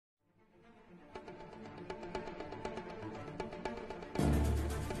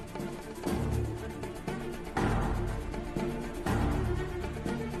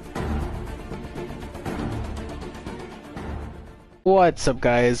What's up,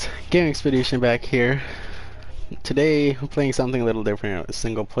 guys? Game Expedition back here. Today I'm playing something a little different, a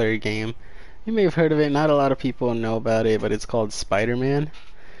single player game. You may have heard of it, not a lot of people know about it, but it's called Spider-Man.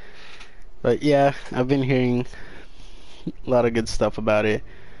 But yeah, I've been hearing a lot of good stuff about it.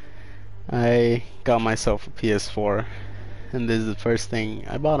 I got myself a PS4 and this is the first thing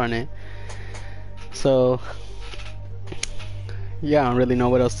I bought on it. So yeah, I don't really know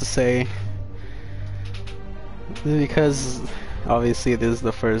what else to say, because obviously this is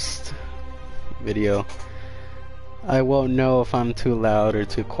the first video. I won't know if I'm too loud or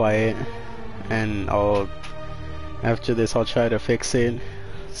too quiet, and after this I'll try to fix it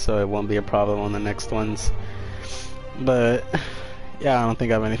so it won't be a problem on the next ones. But yeah, I don't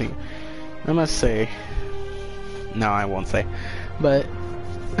think I have anything I must say. No, I won't say. But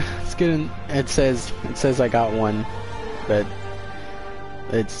it's good. It says I got one, but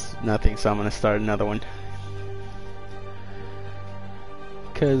it's nothing, so I'm gonna start another one.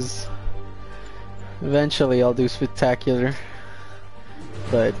 Because eventually I'll do spectacular,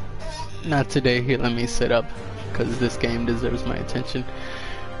 but not today. Here, let me sit up, because this game deserves my attention.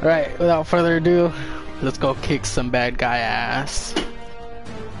 Alright, without further ado, let's go kick some bad guy ass.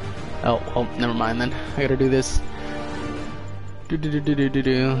 Oh, never mind then. I gotta do this.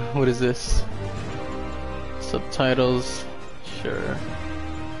 What is this? Subtitles? Sure.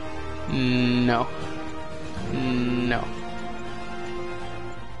 No. No.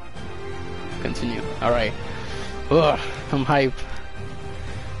 Continue. Alright. Ugh, I'm hype.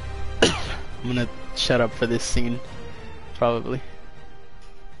 I'm gonna shut up for this scene. Probably.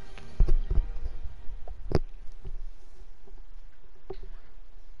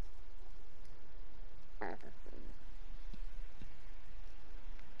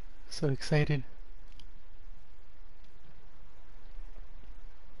 So excited.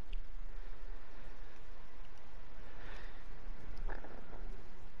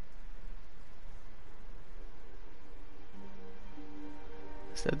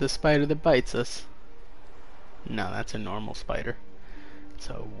 Is that the spider that bites us? No, that's a normal spider. It's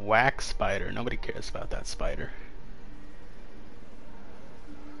a wax spider. Nobody cares about that spider.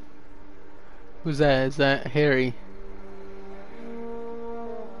 Who's that? Is that Harry?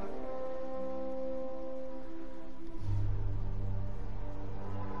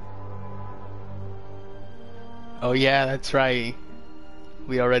 Oh yeah, that's right.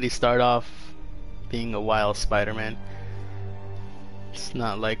 We already start off being a wild Spider-Man. It's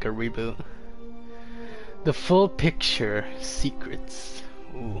not like a reboot. The full picture, secrets.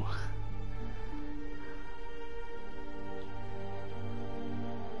 Ooh.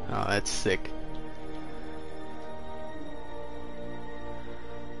 Oh, that's sick.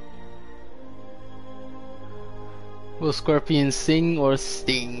 Will Scorpion sing or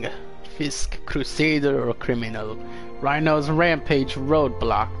sting? Fisk, crusader or criminal? Rhino's rampage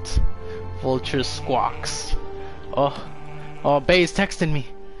roadblocked. Vulture squawks. Oh, Bay's texting me.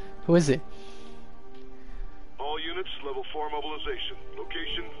 Who is it? All units, level 4 mobilization.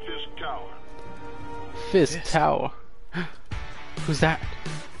 Location, Fisk Tower. Fisk Tower. Who's that?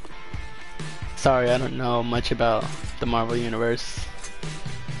 Sorry, I don't know much about the Marvel Universe.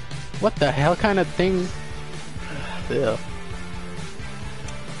 What the hell kind of thing? Ew.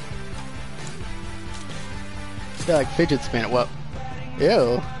 They're like fidget spinner. What?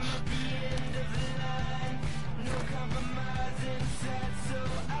 Ew.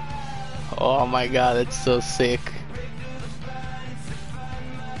 Oh my god, that's so sick.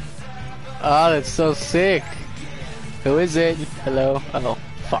 Oh, that's so sick. Who is it? Hello? Oh,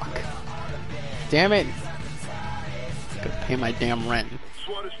 fuck. Damn it. Gotta pay my damn rent.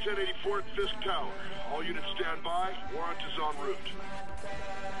 SWAT is 1084 at Fisk Tower. All units stand by. Warrant is en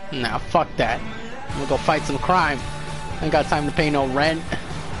route. Nah, fuck that. I'm gonna go fight some crime. I ain't got time to pay no rent.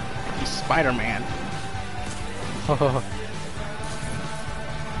 You Spider-Man.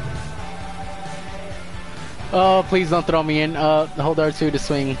 Oh, please don't throw me in. Hold R2 to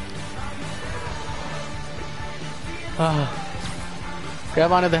swing.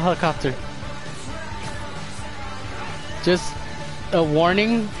 Grab onto the helicopter. Just a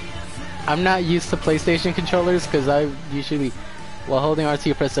warning. I'm not used to PlayStation controllers because I usually, while holding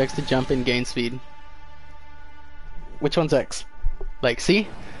RT, press X to jump and gain speed. Which one's X? Like, see?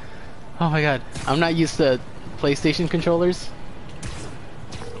 Oh my god. I'm not used to PlayStation controllers.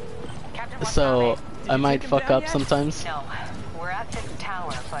 So I might fuck up sometimes. No, we're at this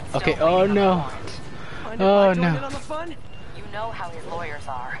tower, but okay, oh no. Oh no. You know how his lawyers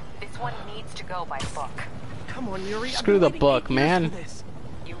are. This one needs to go by the book. Come on, Yuri. Screw the book, man.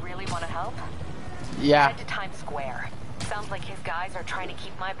 You really want to help? Yeah. Head to Times Square. Sounds like his guys are trying to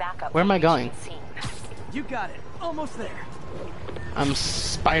keep my backup. Where am I going? You got it. Almost there. I'm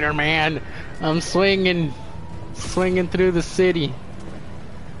Spider-Man. I'm swinging through the city.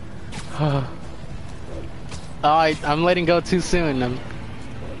 Oh, I'm letting go too soon.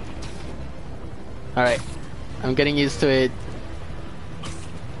 Alright, I'm getting used to it.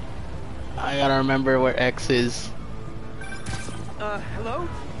 I gotta remember where X is. Hello?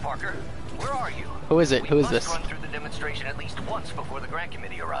 Parker, where are you? Who is it? Who is this? We must run through the demonstration at least once before the grant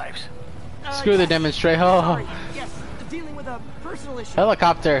committee arrives. Screw the demonstration. Oh. Sorry, yes, dealing with a personal issue.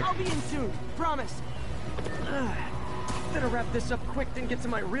 Helicopter. I'll be in soon, promise. Better wrap this up quick than get to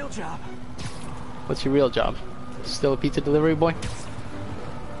my real job. What's your real job? Still a pizza delivery boy?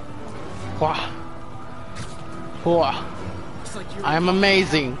 Wah. Wah. Looks like you're I'm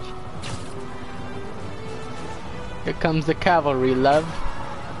amazing. Here comes the cavalry, love,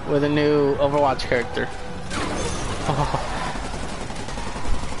 with a new Overwatch character.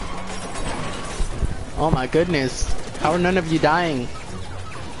 Oh my goodness. How are none of you dying?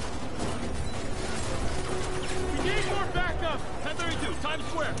 We need more backup! 1032, Times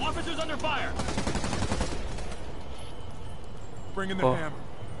Square. Officers under fire. Bring in the Oh. hammer.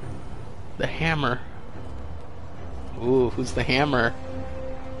 The hammer. Ooh, who's the hammer?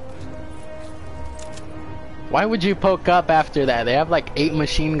 Why would you poke up after that? They have like 8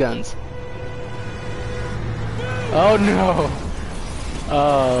 machine guns. Oh no!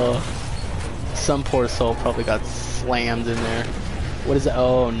 Oh. Some poor soul probably got slammed in there. What is it?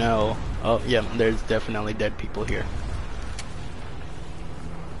 Oh no. Oh yeah, there's definitely dead people here.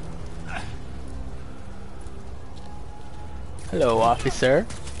 Hello, officer.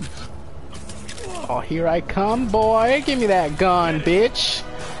 Oh, here I come, boy. Give me that gun, bitch.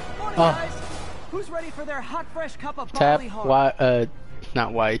 Morning, Oh. guys. Who's ready for their hot, fresh cup of Tap barley hard? Y,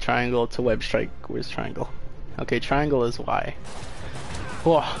 not Y, triangle to web strike. Where's triangle? Okay, triangle is Y.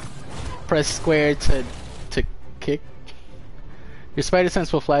 Whoa. Press square to kick. Your spider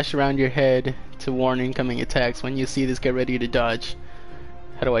sense will flash around your head to warn incoming attacks. When you see this, get ready to dodge.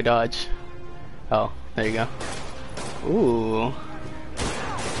 How do I dodge? Oh, there you go. Ooh.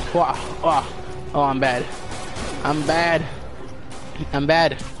 Wah, wah. Oh, I'm bad. I'm bad. I'm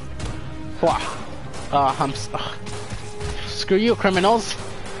bad. Wah. Screw you, criminals.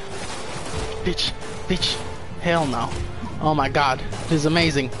 Bitch. Bitch. Hell no. Oh my god. This is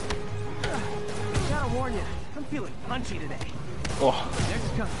amazing. Gotta warn you, I'm feeling punchy today. Oh.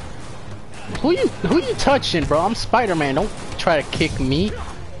 Next come. Who you touching, bro? I'm Spider-Man. Don't try to kick me.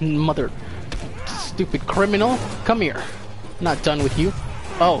 Mother stupid criminal. Come here. I'm not done with you.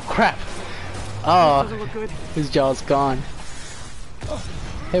 Oh crap. Oh, Doesn't look good. his jaw's gone.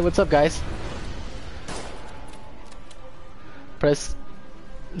 Hey, what's up, guys? Press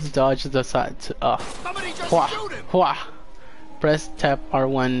dodge the side to Somebody just Hua, shoot him! hua. Press tap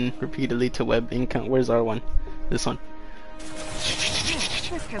R1 repeatedly to web income. Where's R1? This one. This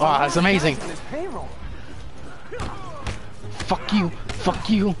guy's Oh, a lot that's of amazing. guys on his payroll. Fuck you. Fuck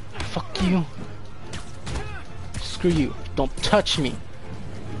you. Fuck you. Screw you. Don't touch me.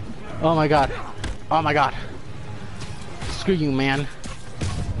 Oh my god. Oh my god. Screw you, man.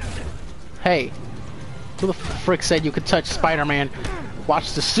 Hey. Who the frick said you could touch Spider-Man?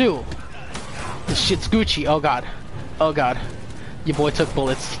 Watch the Sue. This shit's Gucci. Oh god. Oh god. Your boy took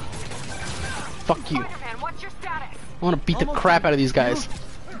bullets. Fuck you. Spider-Man, what's your status? I want to beat the crap out of these guys.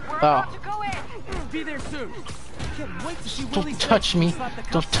 We're Oh. about to go in. Be there soon. Can't wait to see Don't Willie's touch face when me. he slapped the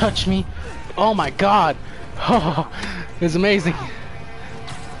Don't cuffs. touch me. Oh my god. Oh, it's amazing.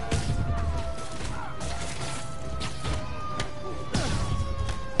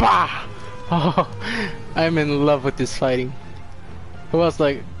 Bah! Oh, I'm in love with this fighting. Who else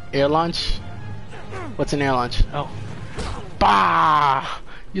like air launch? What's an air launch? Oh. Bah!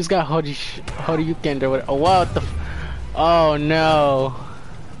 You just got Horyuken or what? Oh, what the? Oh no.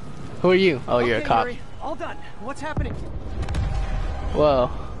 Who are you? Oh, you're a Okay, cop. Yuri, all done. What's happening? Whoa.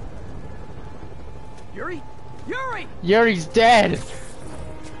 Yuri? Yuri! Yuri's dead!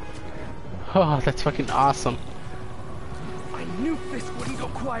 Oh, that's fucking awesome. I knew Fisk wouldn't go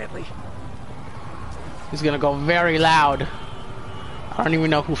quietly. He's gonna go very loud. I don't even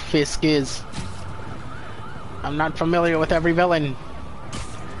know who Fisk is. I'm not familiar with every villain.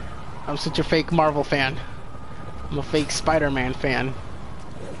 I'm such a fake Marvel fan. I'm a fake Spider-Man fan.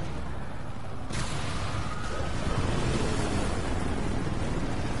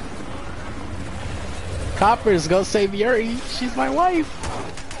 Coppers, go save Yuri. She's my wife.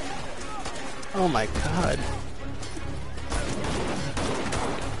 Oh my god.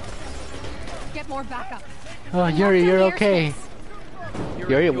 Get more backup. Oh, Yuri, you're okay. Airspace.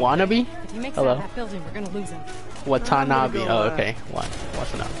 Yuri, a wannabe? If he makes Hello. it out of that building, we're gonna lose him. Watanabe. I'm gonna go, Oh, okay.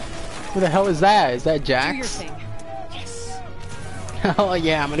 Watanabe. Who the hell is that? Is that Do your Jax? thing. Yes. Oh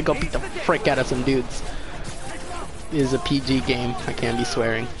yeah, I'm gonna go beat the frick out of some dudes. This is a PG game. I can't be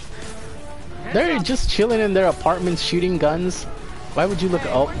swearing. They're just chilling in their apartments shooting guns. Why would you look?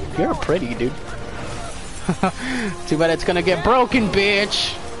 Oh, you're pretty, dude. Too bad it's gonna get broken,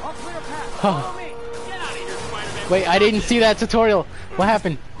 bitch. Oh. Wait, I didn't see that tutorial. What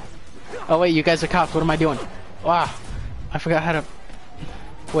happened? Oh wait, you guys are cops. What am I doing? Wow, I forgot how to.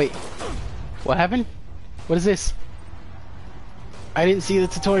 Wait, what happened? What is this? I didn't see the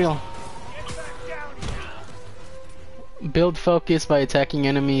tutorial. Build focus by attacking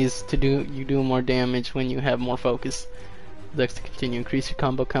enemies to do more damage when you have more focus. Dex to continue. Increase your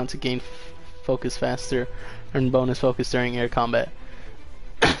combo count to gain focus faster. Earn bonus focus during air combat.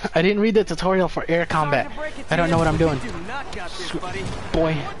 I didn't read the tutorial for air combat. I don't know what I'm doing.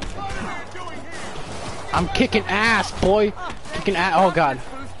 Boy. I'm kicking ass, boy. Kicking ass. Oh god.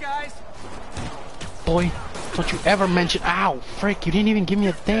 Boy, don't you ever mention. Ow, frick, you didn't even give me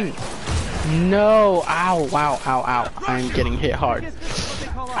a thing. No. Ow, wow, ow, ow. I'm getting hit hard.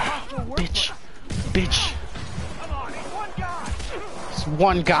 Bitch. Bitch. It's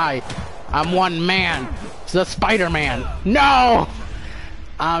one guy. I'm one man. It's the Spider-Man. No!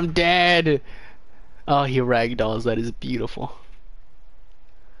 I'm dead. Oh, he ragdolls. That is beautiful.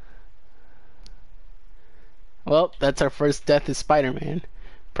 Well, that's our first death as Spider-Man.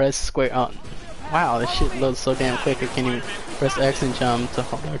 Press square. Oh, wow, this shit loads so damn quick. I can't even press X and jump to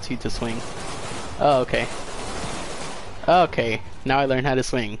hold RT to swing. Oh, okay. Okay, now I learned how to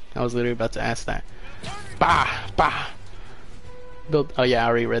swing. I was literally about to ask that. Bah, bah. Build. Oh yeah, I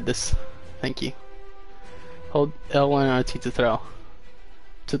already read this. Thank you. Hold L1 RT to throw.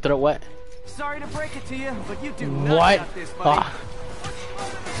 To throw what? Sorry to break it to you, but you do not What? got this, buddy.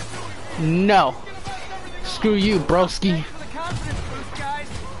 No. Screw you, broski. For the confidence boost, guys.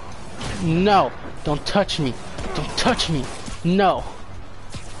 No. Don't touch me. Don't touch me. No.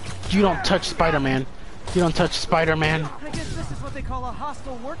 You don't touch Spider-Man. You don't touch Spider-Man. I guess this is what they call a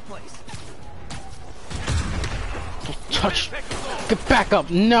hostile workplace. Don't touch. Get back up.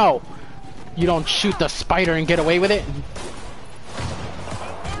 No. You don't shoot the spider and get away with it.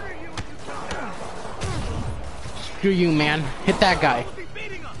 Screw you, man. Hit that guy.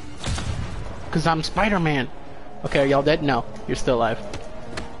 Cause I'm Spider-Man. Okay, are y'all dead? No. You're still alive.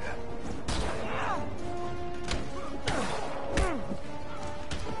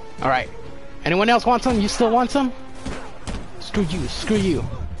 Alright. Anyone else want some? You still want some? Screw you. Screw you.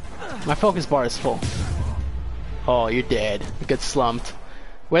 My focus bar is full. Oh, you're dead. You get slumped.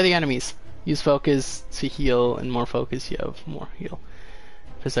 Where are the enemies? Use focus to heal, and more focus you have more heal.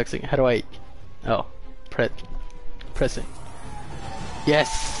 Press X. How do I... Oh. Press it.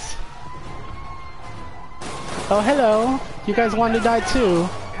 Yes! Oh, hello! You guys want to die too?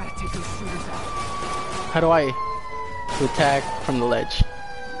 Gotta take those shooters out. How do I... to attack from the ledge?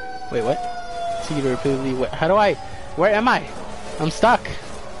 Wait, what? See repeatedly... What? How do I... Where am I? I'm stuck!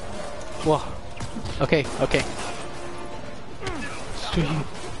 Whoa. Okay, okay. Screw you.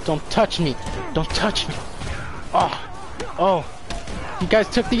 Don't touch me. Don't touch me. Oh. Oh. You guys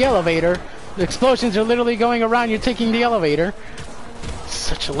took the elevator. The explosions are literally going around. You're taking the elevator.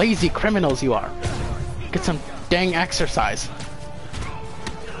 Such lazy criminals you are. Get some dang exercise.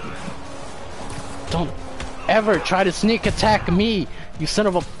 Don't ever try to sneak attack me, you son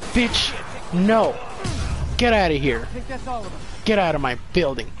of a bitch. No. Get out of here. I think that's all of them. Get out of my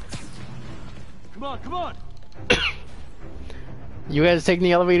building. Come on, come on. You guys taking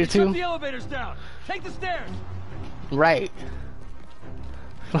the elevator Shut too? the elevators down. Take the stairs. Right.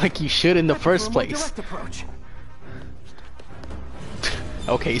 Like you should in the first For a more place. direct approach.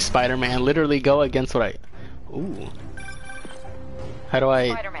 Okay, Spider-Man, literally go against what I... Ooh. How do I...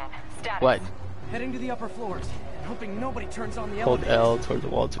 Spider-Man, status. What? Heading to the upper floors, hoping nobody turns on the Hold elevator. L toward the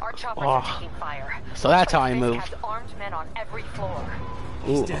wall to... Our choppers are Oh. taking fire. So that's how I This move. has armed men on every floor.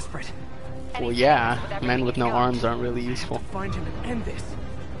 He's Ooh. desperate. Well, yeah. Men with no arms aren't really useful. Find him and end this.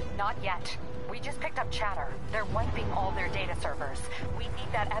 Not yet. We just picked up chatter. They're wiping all their data servers. We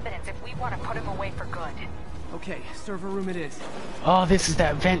need that evidence if we want to put him away for good. Okay, server room it is. Oh, this is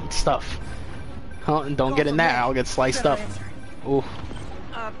that vent stuff. Oh, and don't get in there. I'll get sliced up. Ooh.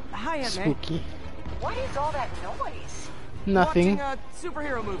 Hi, Aunt May. Spooky. What is all that noise? Nothing. Watching a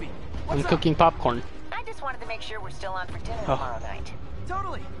superhero movie. I'm What's up? cooking popcorn. I just wanted to make sure we're still on for dinner Oh. tomorrow night.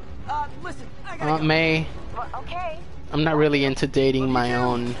 Totally. Listen, I gotta Aunt go. May. Well, okay. I'm not really into dating my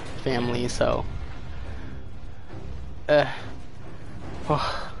own family, so...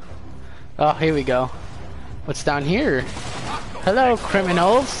 Oh, here we go. What's down here? Hello,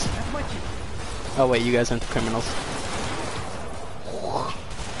 criminals! That's my cue. Oh wait, you guys aren't the criminals. Oh,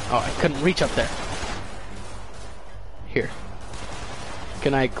 I couldn't reach up there. Here.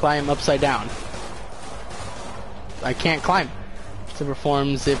 Can I climb upside down? I can't climb. To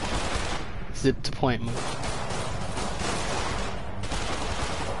perform zip to point move.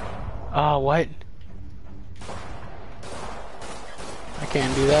 Oh, what? I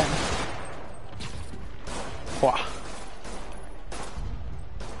can't do that. Wah.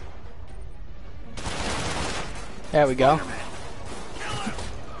 There we go.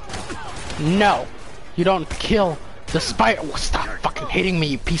 No! You don't kill the spider. Stop fucking hitting me,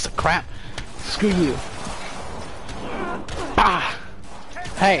 you piece of crap. Screw you. Ah!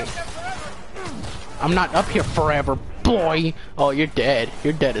 Hey! I'm not up here forever, boy! Oh, you're dead.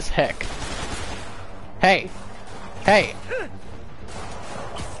 You're dead as heck. Hey! Hey!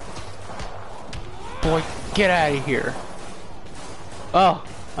 Boy, get out of here. Oh!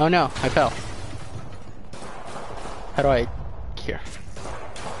 Oh no, I fell. How do I... Here.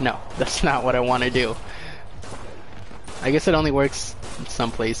 No, that's not what I want to do. I guess it only works in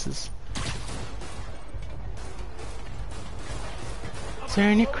some places. Is there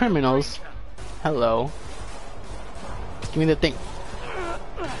any criminals? Hello. Give me the thing.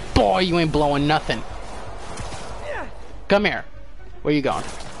 Boy, you ain't blowing nothing. Come here. Where you going?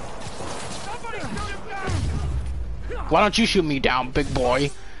 Why don't you shoot me down, big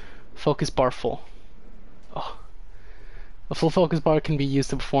boy? Focus bar full. Oh. A full focus bar can be used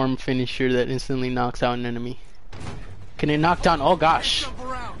to perform a finisher that instantly knocks out an enemy. Can it knock down? Oh gosh.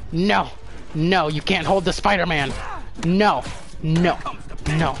 No. No, you can't hold the Spider-Man. No. No.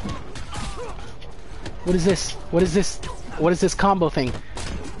 No. What is this? What is this? What is this combo thing?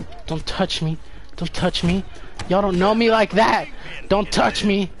 Don't touch me. Don't touch me. Y'all don't know me like that. Don't touch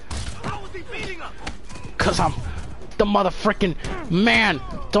me. Cause I'm the motherfucking man.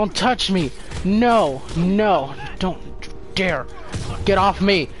 Don't touch me. No. No. Don't dare. Get off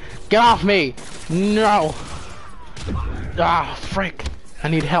me. Get off me. No. Ah, frick. I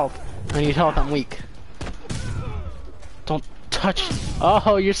need help. I need help. I'm weak. Don't touch.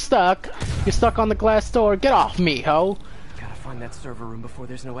 Oh, you're stuck. You're stuck on the glass door. Get off me, ho. Gotta find that server room before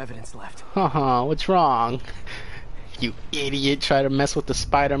there's no evidence left. Haha, what's wrong? You idiot. Try to mess with the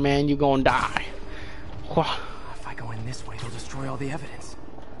Spider-Man, you gonna die. If I go in this way, they'll destroy all the evidence.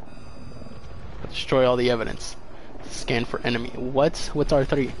 Destroy all the evidence. Scan for enemy. What's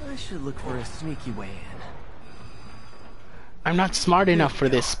R3? I should look for a sneaky way in. I'm not smart enough for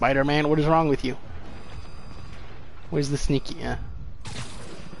this, Spider-Man. What is wrong with you? Where's the sneaky? Yeah.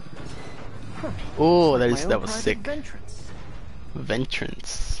 Oh, that was sick.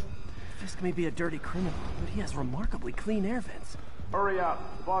 Ventrance. Fisk may be a dirty criminal, but he has remarkably clean air vents. Hurry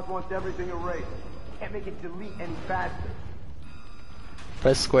up. The boss wants everything erased. Can't make it delete any faster.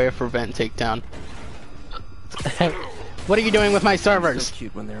 Press square for vent takedown. What are you doing with my servers? So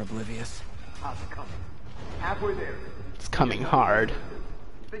cute when they're oblivious. How's it coming? Halfway there. It's coming hard.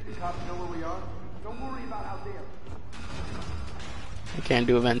 Think the cops know where we are? Don't worry about out there. I can't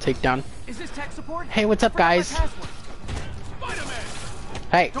do a vent takedown. Is this tech support? Hey, what's up, guys? Spider-Man!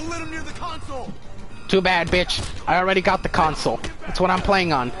 Hey. Don't let him near the console! Too bad, bitch. I already got the console. That's what I'm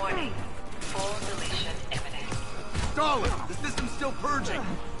playing on. Warning. Full deletion imminent. Darling, the system's still purging!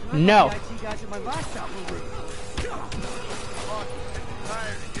 No. The IT guys at my last job were rude.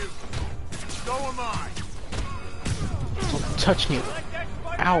 Tired of you. So am I. Don't touch me.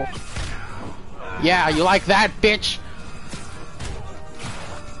 Ow. Yeah, you like that, bitch?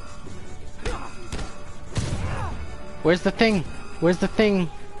 Where's the thing? Where's the thing?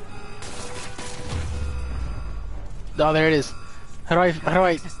 Oh, there it is. How do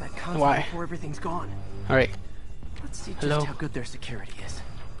I Access that console why? before everything's gone. Alright. Let's see just Hello? how good their security is.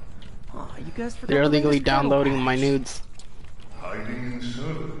 Oh, you guys forgot They're the illegally latest battle downloading patch. my nudes. Hiding in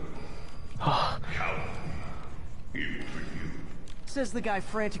server. Oh, Coward. Even for you. Says the guy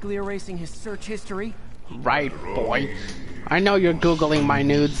frantically erasing his search history. right, boy. I know you're Googling my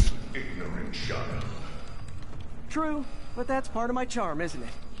nudes. Ignorant child. True, but that's part of my charm, isn't it?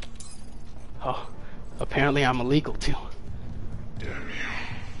 Oh, apparently I'm illegal too. Damn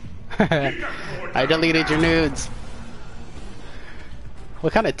you. I deleted your nudes.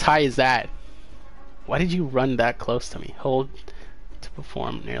 What kind of tie is that? Why did you run that close to me? Hold to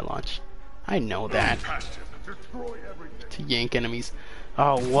perform an air launch. I know that. Past him. Destroy everything. To yank enemies.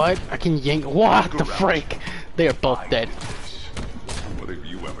 Oh, what? I can yank. What the frick? They are both dead. What have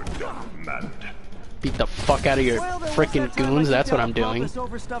you ever done, man? Beat the fuck out of your Well, then, frickin' what's that time goons. I That's sit what down I'm and pop doing. this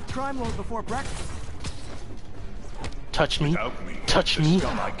overstuffed crime lord before breakfast? Touch me. Without me, Touch the me.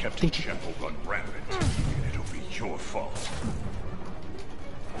 scum I kept in Think you check will run rampant. And it'll be your fault.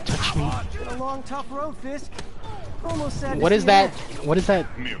 touch me. Been a long, tough road, Fisk. Almost sad to What is see that? it. What is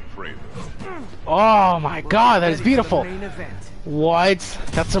that? Mere prey. Oh my god, that is Ready for the beautiful. main event. What?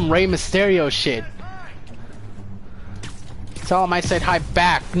 That's some Rey Mysterio shit. Tell him I said hi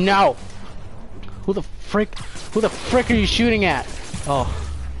back. No. Who the frick are you shooting at? Oh.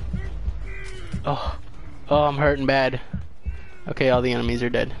 Oh. Oh, I'm hurting bad. Okay, all the enemies are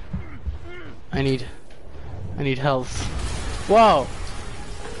dead. I need health. Whoa!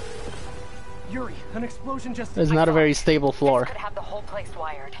 Yuri, an explosion just... There's not a very stable floor. This could have the whole place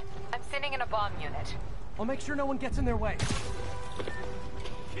wired. I'm sending in a bomb unit. I'll make sure no one gets in their way.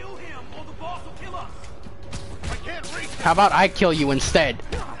 Kill him, or the boss will kill us. I can't reach How about I kill you instead?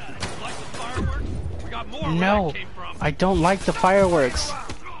 like the fireworks. We got more where No, that came from. I don't like the fireworks.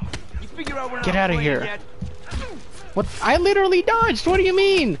 You figure out we're not Get out of playing here. yet? What? I literally dodged. What do you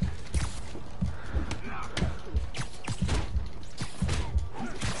mean?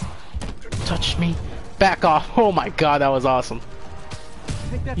 Touch me. Back off. Oh my god, that was awesome.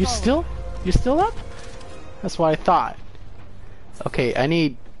 Think that's You all. you're still up? That's what I thought. Okay, I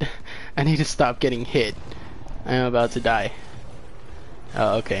need to stop getting hit. I am about to die.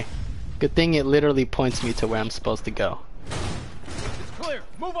 Oh, okay. Good thing it literally points me to where I'm supposed to go. It's clear.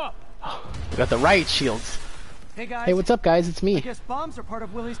 Move up. We got the riot shields. Hey guys. Hey, what's up, guys? It's I me. guess bombs are part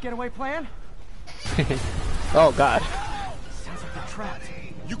of Willie's getaway plan? Oh god. Sounds like they're trapped.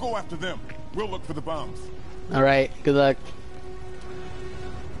 You go after them. We'll look for the bombs. All right. Good luck.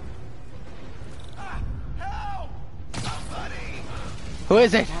 Who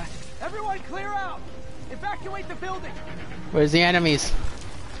is it? Everyone clear out! Evacuate the building! Where's the enemies?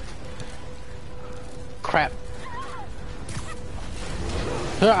 Crap.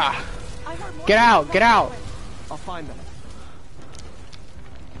 Ah, I heard more get out! Get out! I'll find them.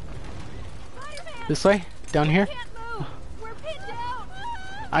 This way? Down here? We're pinned down.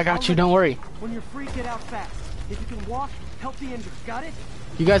 I got you. Don't worry. When you're free, get out fast. If you can walk, help the injured. Got it?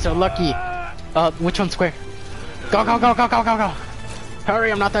 You guys are lucky. Which one's square? Go, go, go, go, go, go, go.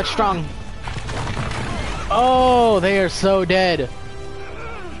 Hurry, I'm not that strong. Oh, they are so dead.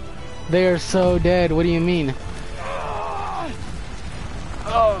 They are so dead. What do you mean?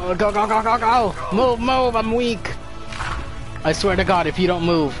 Oh, go, go, go, go, go. Move, move. I'm weak. I swear to God, if you don't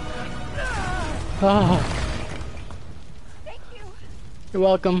move. Oh, Thank you. you're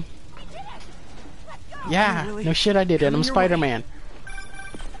welcome. We did it. Let's go. Yeah, Really? no shit I did it. I'm Coming your way. Spider-Man.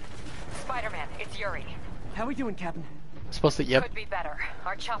 Spider-Man, it's Yuri. How we doing, Captain? Supposed to, yep. Could be better.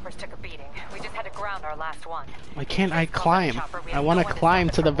 Our choppers took a beating. We just had to ground our last one. Why can't I climb? I want to climb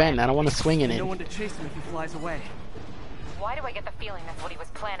to the vent. I don't want to swing in it. No one to chase him if he flies away. Why do I get the feeling that's what he was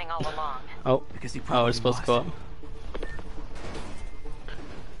planning all along? Oh, Because he oh, probably we're supposed to go up. was.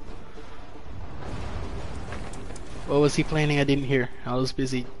 What was he planning? I didn't hear. I was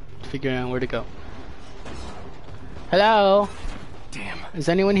busy figuring out where to go. Hello? Damn. Is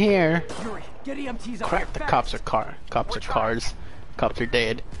anyone here? Yuri, get EMTs up Crap, here the fast. cops are cops are cars. Cops are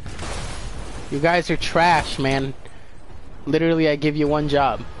dead. You guys are trash, man. Literally, I give you one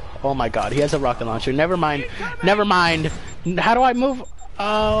job. Oh my god, he has a rocket launcher. Never mind. Never mind. How do I move?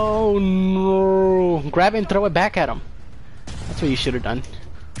 Oh no. Grab it and throw it back at him. That's what you should have done.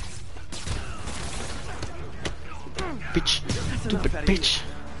 Bitch. Stupid enough, Eddie. bitch.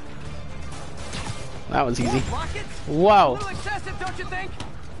 That was easy. Rockets? A Whoa. little excessive, don't you think?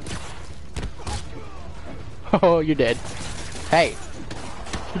 Oh, you're dead. Hey.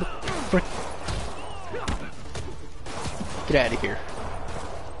 Frick. Get out of here.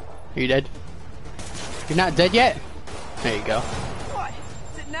 Are you dead? You're not dead yet? There you go. What?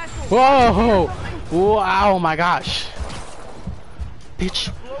 Is it natural? Whoa! Wow, my gosh.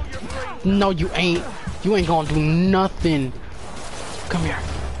 Bitch. No, you ain't. You ain't gonna do nothing. Come here.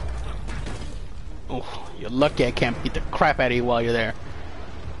 Oh, you're lucky I can't beat the crap out of you while you're there.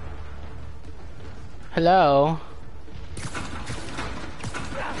 Hello?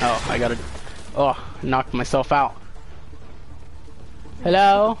 Oh, I gotta... Oh, knocked myself out.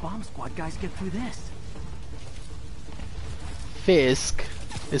 Hello? Bomb squad guys get through this. Fisk.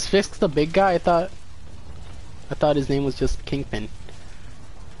 Is Fisk the big guy? I thought his name was just Kingpin.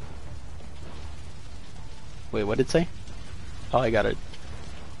 Wait, what did it say? Oh, I got it.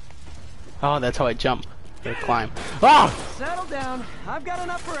 Oh, that's how I jump. Or climb. Oh! Settle down. I've got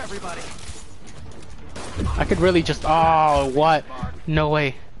enough for everybody. I could really just... Oh, what? No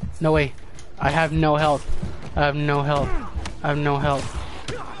way. No way. I have no health. I have no health. I have no health.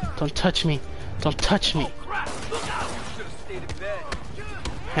 Don't touch me. Don't touch me.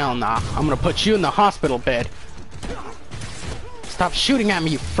 Hell nah. I'm gonna put you in the hospital bed. Stop shooting at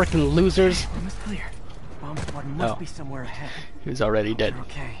me, you freaking losers. Almost clear. Bomb squad must Oh. be somewhere ahead. He was already dead.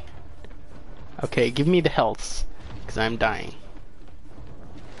 Okay. Okay, give me the healths. Because I'm dying.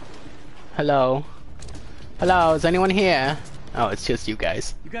 Hello? Hello, is anyone here? Oh, it's just you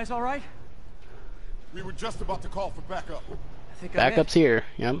guys. You guys all right? We were just about to call for backup. I think Backup's here.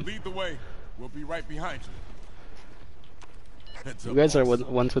 Yep. Lead the way. We'll be right behind you. Heads You up, guys are boss.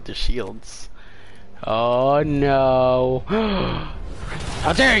 ones with the shields. Oh no.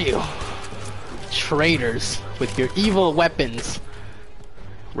 How dare you! Traitors with your evil weapons.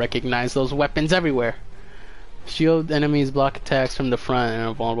 Recognize those weapons everywhere. Shield enemies block attacks from the front and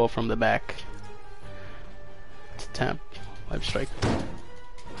are vulnerable from the back. Tap. Live strike.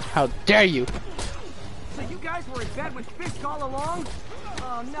 How dare you! So you guys were in bed with Fisk all along?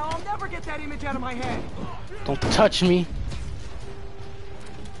 Oh no, I'll never get that image out of my head. Don't touch me.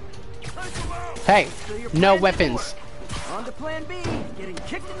 Hey, So your no plan didn't weapons. work. On to plan B, getting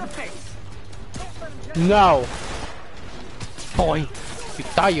kicked in the face. No. Boy, you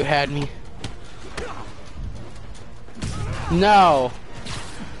thought you had me. No.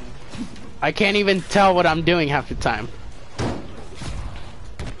 I can't even tell what I'm doing half the time.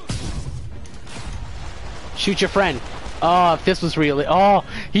 Shoot your friend. Oh, if this was real. Oh,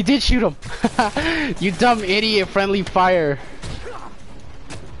 he did shoot him. You dumb idiot. Friendly fire.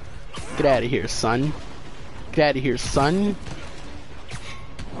 Get out of here, son. Get out of here, son.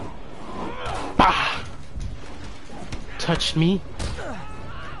 Bah! Touched me.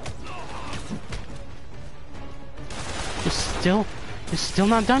 You're still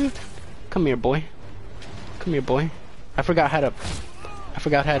not done? Come here, boy. Come here, boy. I forgot how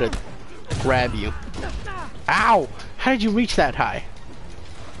to grab you. Ow! How did you reach that high?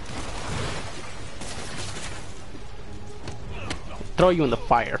 Throw you in the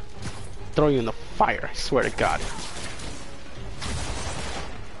fire. Throw you in the fire, I swear to God.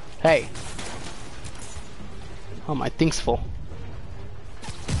 Hey. Oh, my thing's full.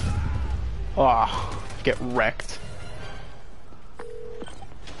 Oh, get wrecked.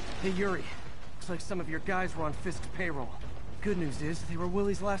 Hey Yuri, looks like some of your guys were on Fisk's payroll. Good news is, they were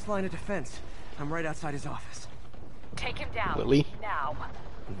Willie's last line of defense. I'm right outside his office. Take him down. Willie? Now.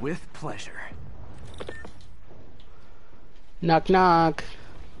 With pleasure. Knock knock.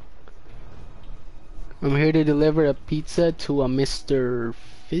 I'm here to deliver a pizza to a Mr.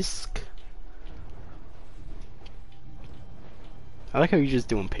 Fisk. I like how you're just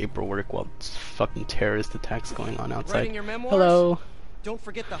doing paperwork while fucking terrorist attacks going on outside. Writing your memoirs? Hello. Don't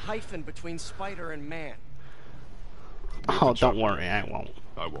forget the hyphen between spider and man. Oh, don't worry, I won't.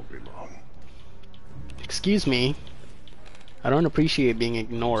 I won't be long. Excuse me. I don't appreciate being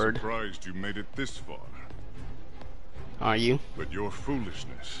ignored. Surprised you made it this far. Are you? But your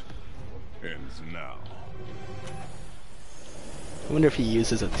foolishness ends now. I wonder if he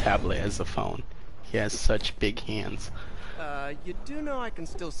uses a tablet as a phone. He has such big hands. You do know I can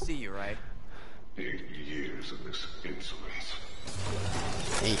still see you, right? 8 years of this insolence.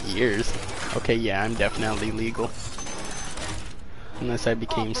 8 years? Okay, yeah, I'm definitely legal. Unless I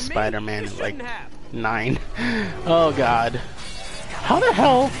became For me, Spider-Man you at like shouldn't have. 9. Oh god. How the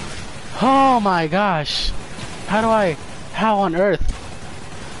hell? Oh my gosh. How on earth?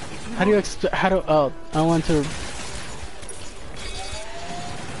 How do you oh, I want to...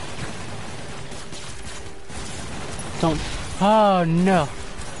 Don't, oh no.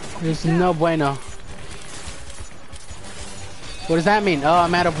 There's no bueno. What does that mean? Oh,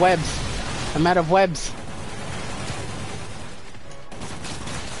 I'm out of webs. I'm out of webs.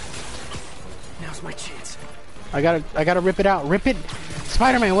 Now's my chance. I gotta rip it out. Rip it!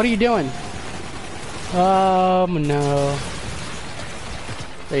 Spider-Man, what are you doing? No.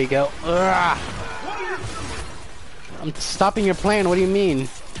 There you go. Ugh. I'm stopping your plan, what do you mean?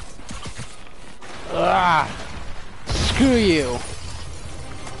 Ugh. Screw you.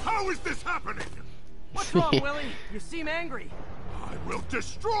 How is this happening? What's wrong, Willie? You seem angry. I will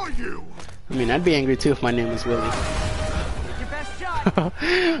destroy you! I mean, I'd be angry too if my name was Willie. Take your best shot.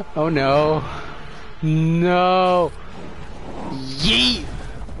 Oh no. No. Yeet!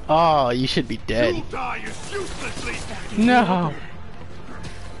 Oh, you should be dead. You die as uselessly! No.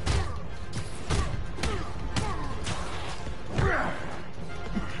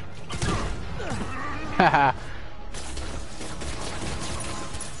 Haha.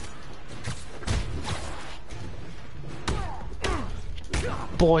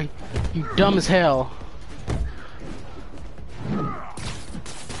 Boy, you dumb as hell.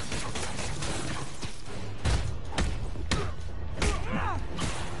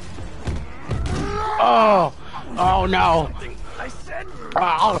 Oh! Oh no! I said.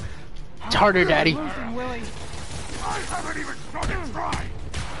 Oh! It's harder, Daddy. Willie. I haven't even started trying!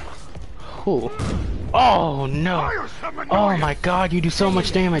 Ooh. Oh no! Fire some Oh annoyance. my God! You do so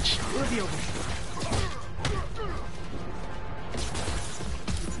much damage. We'll be over.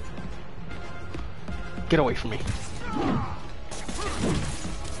 Get away from me.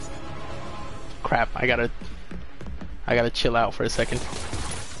 Crap, I gotta chill out for a second.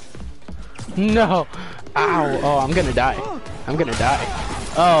 No! Ow! Oh, I'm gonna die. I'm gonna die.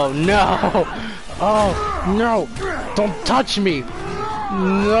 Oh no! Oh no! Don't touch me!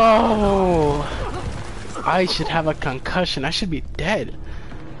 No! I should have a concussion. I should be dead.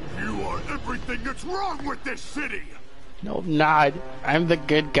 You are everything that's wrong with this city! No, I'm not. I'm the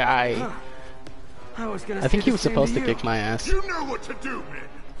good guy. I think he was supposed to kick my ass. You know what to do, man!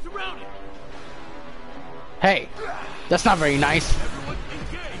 Surround him! Hey! That's not very nice.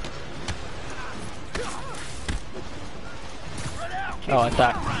 Oh, I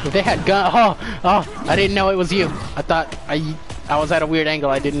thought if they had gun. Oh! I didn't know it was you. I thought I was at a weird angle.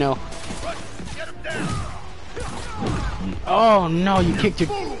 I didn't know. Oh no! You kicked your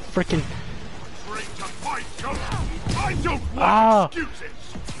freaking. Oh!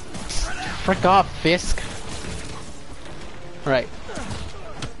 Frick off, Fisk. Right.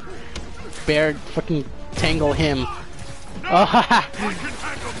 Bear, fucking tangle him. Oh, haha!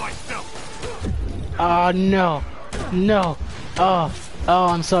 Oh no! No! Oh,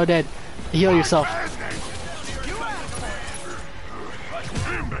 I'm so dead. Heal yourself.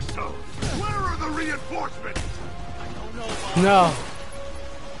 Imbecile! Where are the reinforcements? No.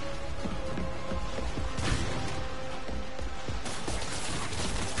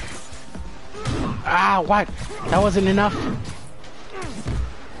 Ah, what? That wasn't enough.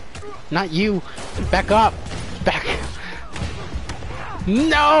 Not you. Back up. Back.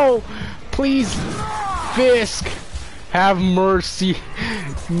 No! Please, Fisk. Have mercy.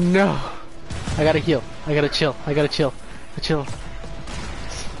 No. I gotta heal. I gotta chill. I gotta chill. Chill.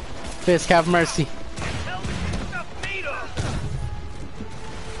 Fisk, have mercy.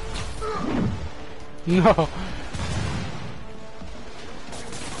 No.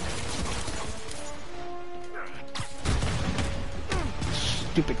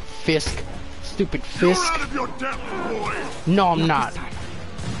 Stupid Fisk. Stupid Fisk. You're out of your depth, boy. No, I'm not.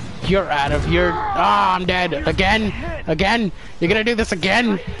 You're out of your... Ah, I'm dead. Again? Again? You're gonna do this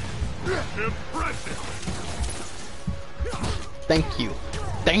again? Impressive. Thank you.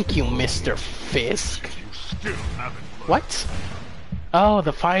 Thank you, Mr. Fisk. You still haven't learned. What? Oh,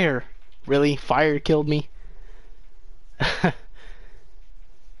 the fire. Really? Fire killed me?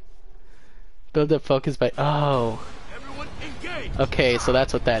 Build up focus by... Oh. Everyone engage. Okay, so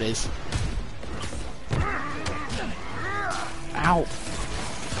that's what that is. Ow.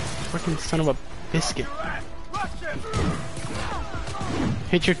 Freaking son of a biscuit.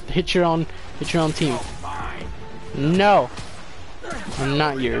 Hit your own team. No. I'm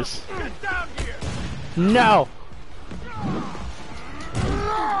not yours. No.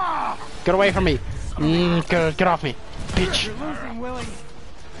 Get away from me. Get off me, bitch.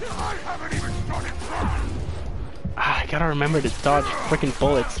 Ah, I gotta remember to dodge freaking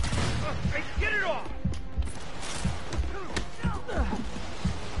bullets. Get it off.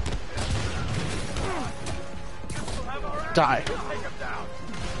 Die.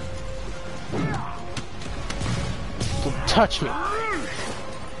 Don't touch me.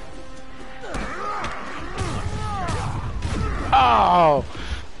 Oh!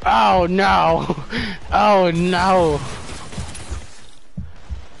 Oh no! Oh no!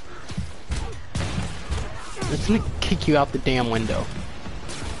 Let's kick you out the damn window.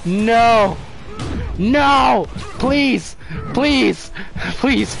 No! No! Please! Please!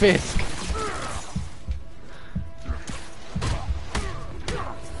 Please, Fisk!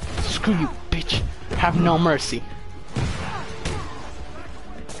 Screw you, bitch! Have no mercy.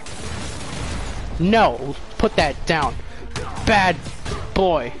 No! Put that down. Bad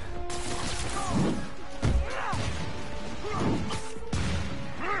boy.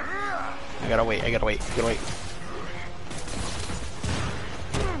 I gotta wait, I gotta wait, I gotta wait.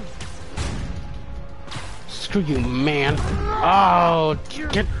 Screw you, man. Oh,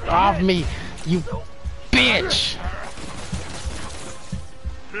 get off me, you bitch!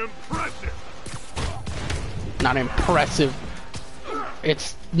 Impressive. Not impressive.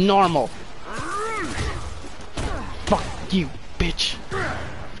 It's normal. Fuck you, bitch.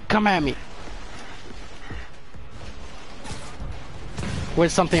 Come at me.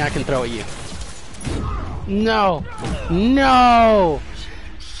 Where's something I can throw at you? No! No!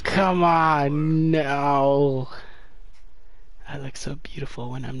 Come on, no. I look so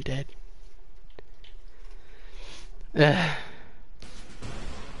beautiful when I'm dead. Ugh.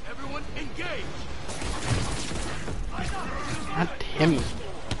 Everyone engage. Not him.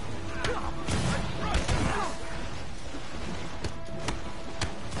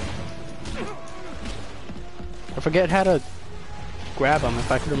 I forget how to grab him.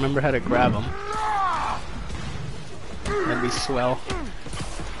 If I could remember how to grab him. That'd be swell.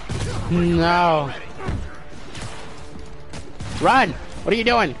 No. Run! What are you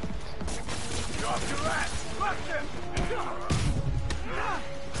doing?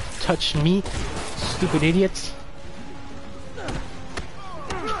 Touch me, stupid idiots.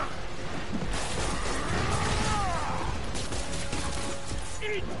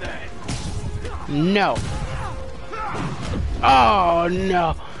 No. Oh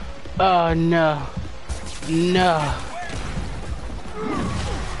no. Oh no. No.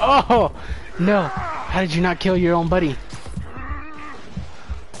 Oh no. How did you not kill your own buddy?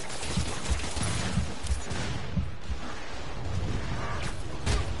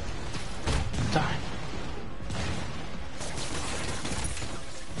 Die.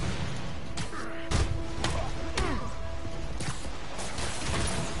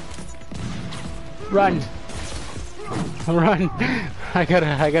 Run. Run. I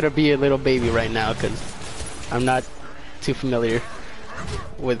gotta be a little baby right now because I'm not too familiar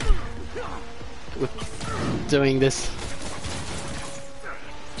with doing this.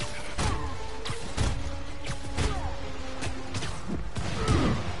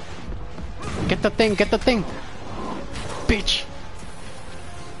 Get the thing, bitch.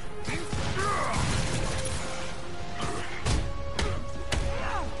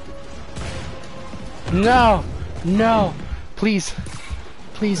 No, no, please,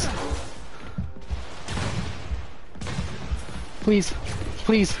 please, please,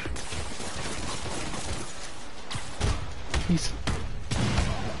 please, please.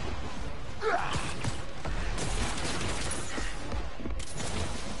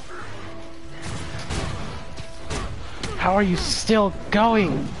 How are you still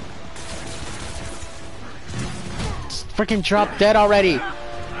going? Just freaking drop dead already.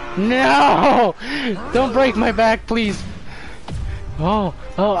 No! Don't break my back, please. Oh,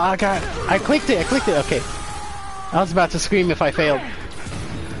 I clicked it, okay. I was about to scream if I failed.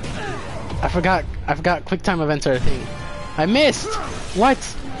 I forgot quick time events are a thing. I missed! What?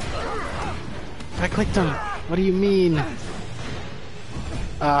 I clicked them. What do you mean?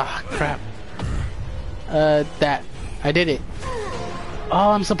 Ah, crap. That. I did it. Oh,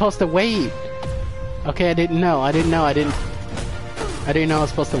 I'm supposed to wait. Okay, I didn't know I was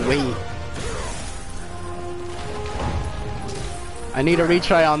supposed to wait. I need a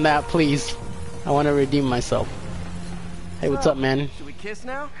retry on that, please. I want to redeem myself. Hey, what's up, man? Should we kiss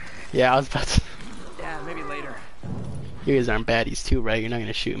now? Yeah, I was about to. Yeah, maybe later. You guys aren't baddies too, right? You're not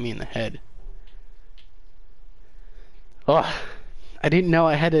gonna shoot me in the head. Oh, I didn't know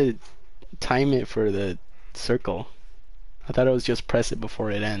I had to time it for the circle. I thought it was just press it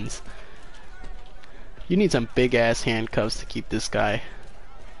before it ends. You need some big ass handcuffs to keep this guy.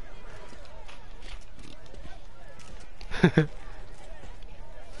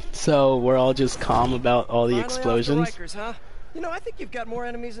 So we're all just calm about all the explosions. Off to Rikers, huh? You know, I think you've got more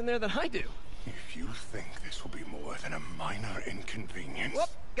enemies in there than I do. If you think this will be more than a minor inconvenience... Whoop,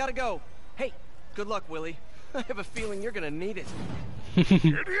 gotta go. Hey, good luck, Willie. I have a feeling you're gonna need it.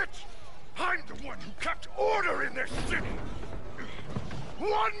 Idiot! I'm the one who kept order in this city!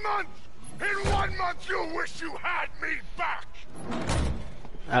 1 month! In 1 month you'll wish you had me back!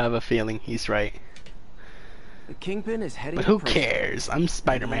 I have a feeling he's right. The Kingpin is heading But who cares? I'm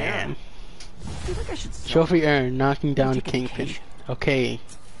Spider-Man. I feel like I should Trophy earned, knocking down Kingpin. Okay.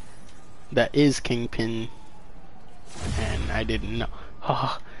 That is Kingpin. And I didn't know.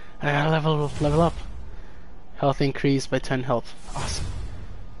 Oh, I gotta level up. Health increased by 10 health. Awesome.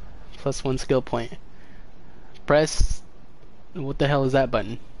 +1 skill point. Press... What the hell is that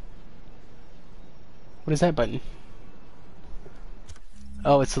button? What is that button?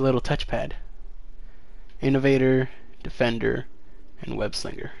 Oh, it's a little touchpad. Innovator, Defender, and Web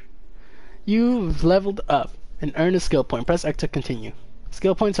Slinger. You've leveled up and earned a skill point. Press X to continue.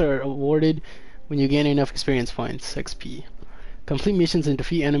 Skill points are awarded when you gain enough experience points, XP. Complete missions and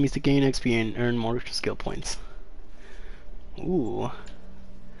defeat enemies to gain XP and earn more skill points. Ooh.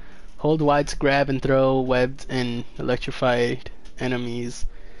 Hold Y to grab and throw webbed and electrified enemies.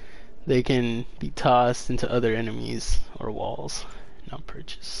 They can be tossed into other enemies or walls. Not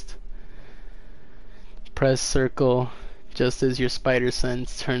purchased. Press circle just as your spider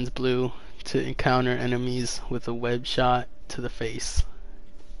sense turns blue to encounter enemies with a web shot to the face.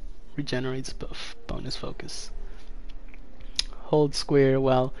 Regenerates buff. Bonus focus. Hold square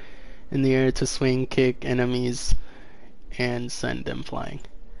while in the air to swing kick enemies and send them flying.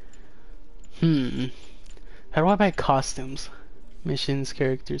 How do I buy costumes? Missions,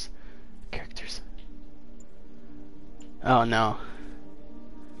 characters. Oh no.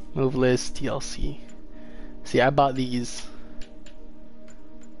 Move list, DLC. See, I bought these.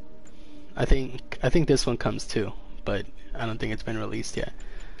 I think this one comes too, but I don't think it's been released yet.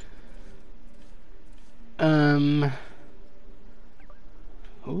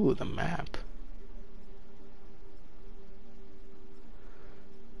 Ooh, the map.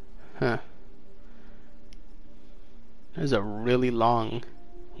 Huh. There's a really long,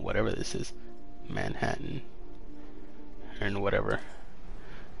 whatever this is, Manhattan, and whatever.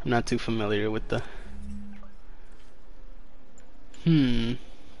 I'm not too familiar with the.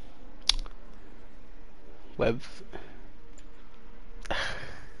 Web.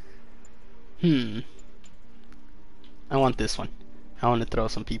 I want this one. I want to throw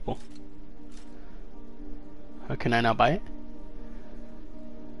some people. Or can I not buy it?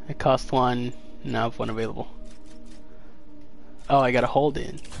 It cost one. Now I have one available. Oh, I gotta hold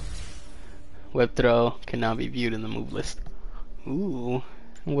it. Web throw can now be viewed in the move list. Ooh,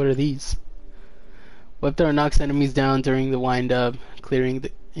 what are these? Web throw knocks enemies down during the wind up, clearing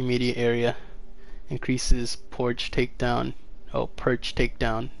the immediate area. Increases perch takedown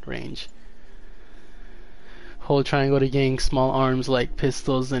range. Hold triangle to gain small arms like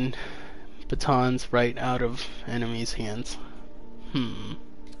pistols and batons right out of enemies' hands. I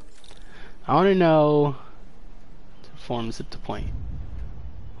want to know. Form zip to point.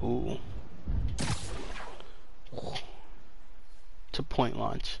 Ooh. To point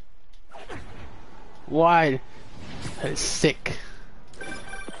launch. Why? That is sick.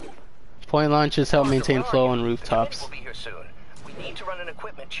 Point launches help maintain flow on rooftops. We'll be here soon. We need to run an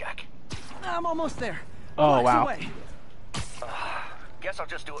equipment check. I'm almost there. Oh, wow. Away. Guess I'll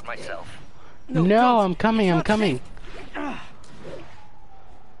just do it myself. No, I'm coming, I'm coming.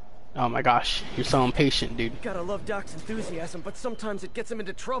 Oh my gosh, you're so impatient, dude. Gotta love Doc's enthusiasm, but sometimes it gets him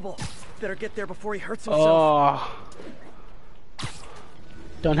into trouble. Better get there before he hurts himself. Oh.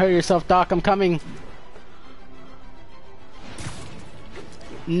 Don't hurt yourself, Doc, I'm coming.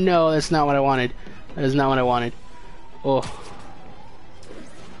 No, that's not what I wanted. That is not what I wanted. Oh.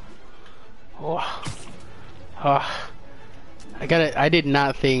 Oh. Oh. I did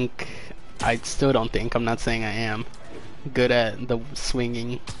not think, I still don't think, I'm not saying I am good at the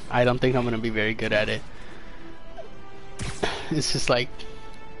swinging. I don't think I'm gonna be very good at it. It's just like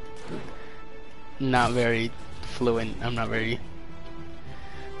not very fluent. I'm not very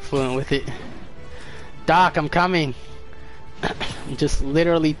fluent with it. Doc, I'm coming. I'm just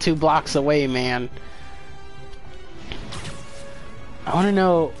literally 2 blocks away, man. I want to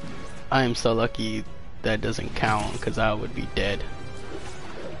know. I am so lucky that doesn't count because I would be dead.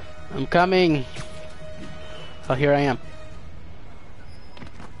 I'm coming. Oh, here I am.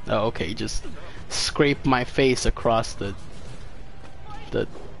 Oh, okay, just scrape my face across the...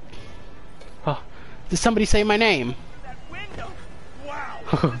 Oh, did somebody say my name? That window.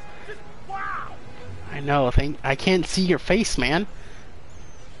 Wow. Wow. I know, I can't see your face, man.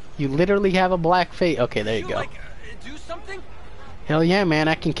 You literally have a black face. Okay, there you go. Like, do something? Hell yeah, man,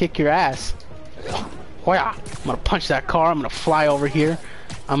 I can kick your ass. I'm gonna punch that car, I'm gonna fly over here.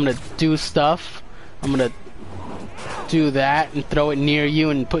 I'm gonna do stuff. I'm gonna do that and throw it near you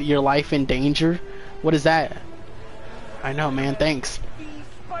and put your life in danger. What is that? I know, man, thanks.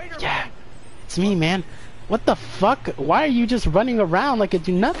 Yeah, it's me, man. What the fuck? Why are you just running around like it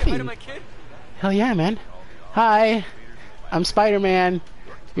do nothing? Hell yeah, man. Hi, I'm Spider-Man.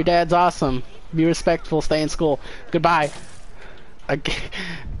 Your dad's awesome. Be respectful, stay in school. Goodbye.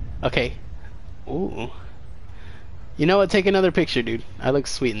 Okay. Ooh. You know what? Take another picture, dude. I look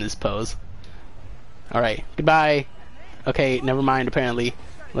sweet in this pose. Alright, goodbye. Okay, never mind, apparently.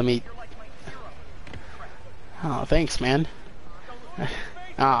 Let me... Oh, thanks, man.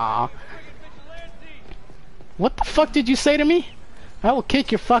 Aw. What the fuck did you say to me? I will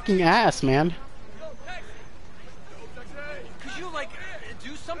kick your fucking ass, man. Could you, like,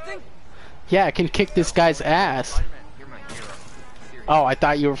 do something? Yeah, I can kick this guy's ass. Oh, I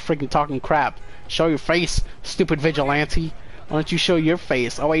thought you were freaking talking crap. Show your face, stupid vigilante. Why don't you show your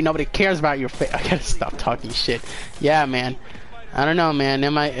face? Oh wait, nobody cares about your face. I gotta stop talking shit. Yeah, man. I don't know, man.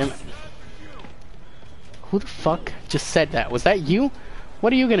 Who the fuck just said that? Was that you?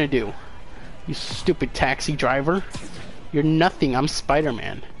 What are you gonna do? You stupid taxi driver. You're nothing. I'm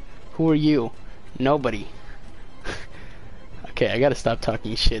Spider-Man. Who are you? Nobody. Okay, I gotta stop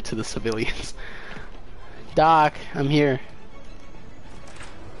talking shit to the civilians. Doc, I'm here.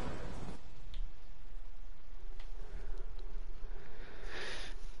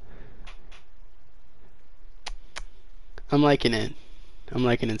 I'm liking it. I'm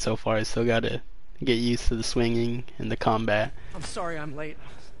liking it so far. I still gotta get used to the swinging and the combat. I'm sorry I'm late.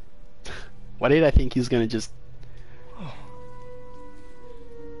 Why did I think he's gonna just...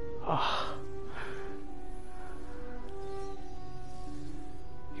 Oh.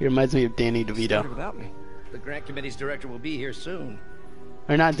 He reminds me of Danny DeVito. Without me. The grant committee's director will be here soon.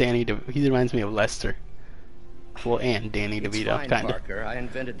 Or not Danny DeVito. He reminds me of Lester. Well, and Danny It's DeVito, fine, kinda. Parker. I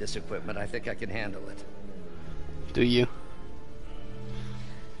invented this equipment. I think I can handle it. Do you?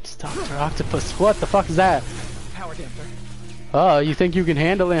 It's Dr. Octopus. What the fuck is that? Power damper. Oh, you think you can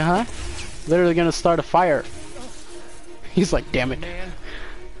handle it, huh? Literally gonna start a fire. He's like, damn it. Man.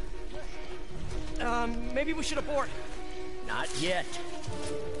 Maybe we should abort. Not yet.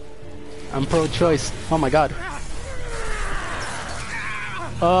 I'm pro-choice. Oh my god.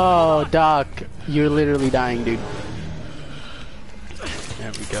 Oh, Doc. You're literally dying, dude.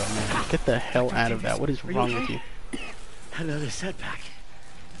 There we go, man. Get the hell out of that. What is wrong with you? Another setback.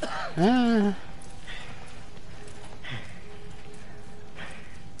 Ah.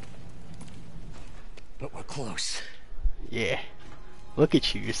 But we're close. Yeah. Look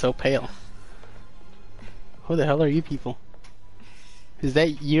at you. You're so pale. Who the hell are you people? Is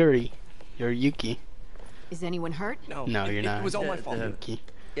that Yuri? You're Yuki. Is anyone hurt? No, No, you're not. It was all my fault. Yuki.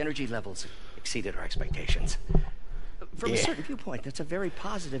 Energy levels exceeded our expectations. From a Yeah. certain viewpoint, that's a very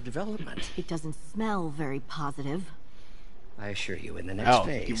positive development. It doesn't smell very positive. I assure you, in the next Oh,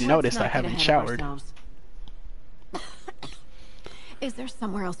 phase. you've noticed I Let's not get haven't ahead of showered. ourselves. Is there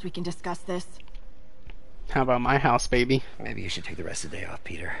somewhere else we can discuss this? How about my house, baby? Maybe you should take the rest of the day off,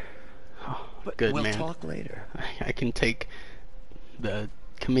 Peter. But Good, we'll man. talk later. I can take the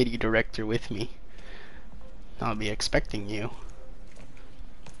committee director with me. I'll be expecting you.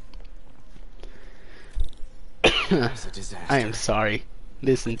 It's a disaster. I am sorry.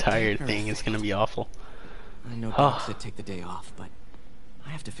 This entire thing is gonna be awful. I know Oh. Doc said take the day off, but I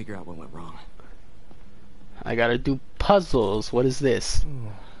have to figure out what went wrong. I gotta do puzzles. What is this?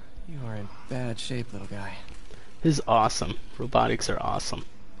 Ooh, you are in bad shape, little guy. This is awesome. Robotics are awesome.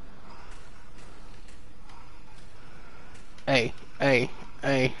 Hey, hey,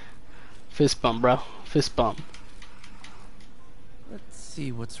 hey. Fist bump, bro. Fist bump. Let's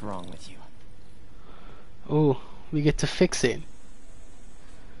see what's wrong with you. Ooh, we get to fix it.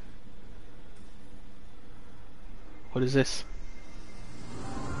 What is this?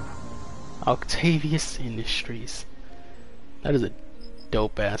 Octavius Industries. That is a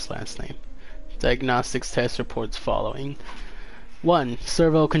dope ass last name. Diagnostics test reports following. 1.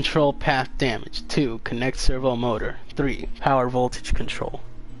 Servo control path damage. 2. Connect servo motor. 3. Power voltage control.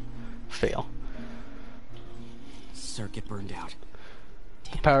 Fail. Circuit burned out.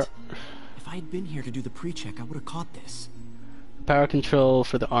 Damn Power it. If I had been here to do the pre-check, I would have caught this. power control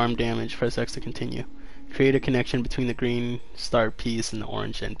for the arm damage. Press X to continue. Create a connection between the green start piece and the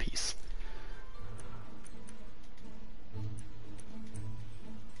orange end piece.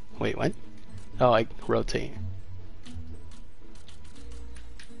 Wait, what? Oh, I rotate.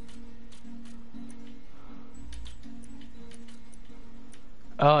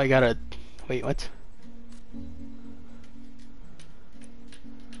 Oh, I gotta... Wait, what?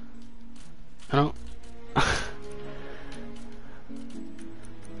 I don't...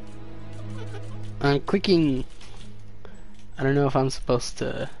 I'm clicking... I don't know if I'm supposed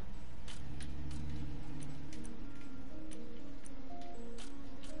to...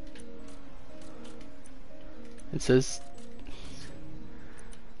 It says...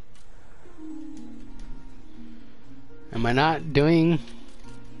 Am I not doing...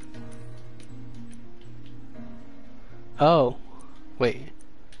 Oh. Wait.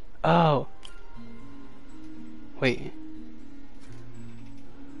 Oh. Wait.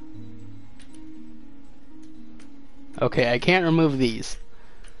 Okay, I can't remove these.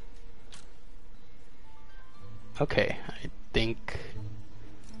 Okay, I think...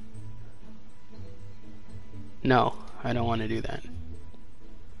 No, I don't want to do that.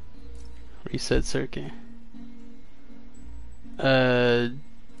 Reset circuit.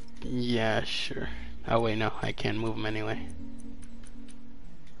 Yeah, sure. Oh wait, no, I can't move them anyway.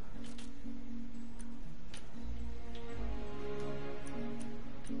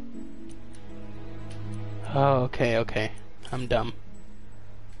 Oh, okay, okay. I'm dumb.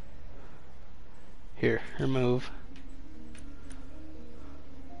 Here, remove.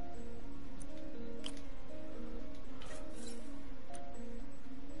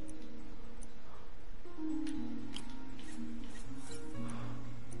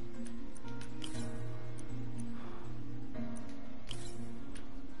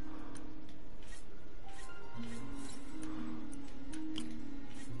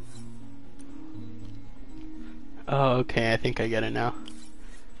 Oh, okay, I think I get it now.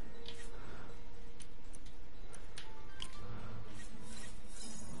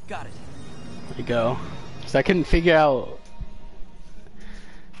 Got it. There we go. So I couldn't figure out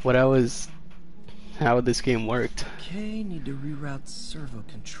what I was... how this game worked. Okay, need to reroute servo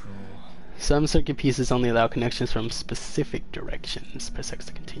control. Some circuit pieces only allow connections from specific directions. Press X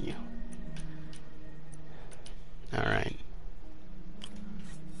to continue. Alright.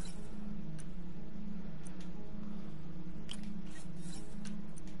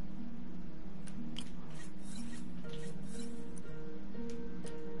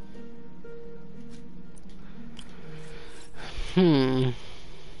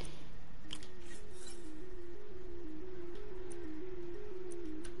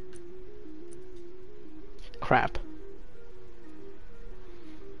 Crap.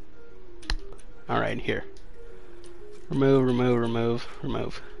 Alright, here. Remove, remove, remove,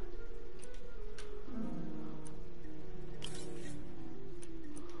 remove.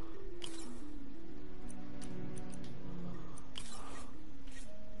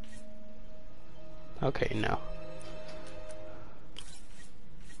 Okay, no.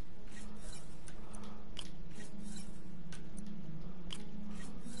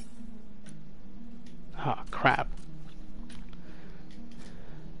 Oh, crap.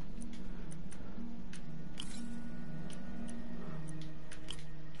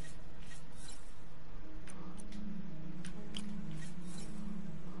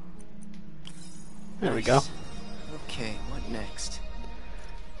 There we go. Okay, what next?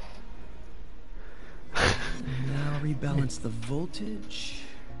 Now rebalance the voltage.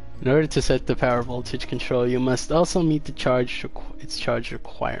 In order to set the power voltage control, you must also meet the its charge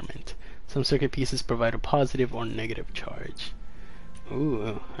requirement. Some circuit pieces provide a positive or negative charge.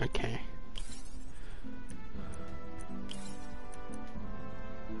 Ooh, okay.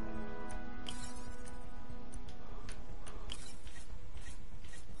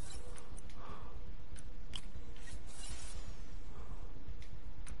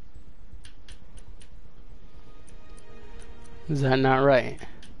 Is that not right?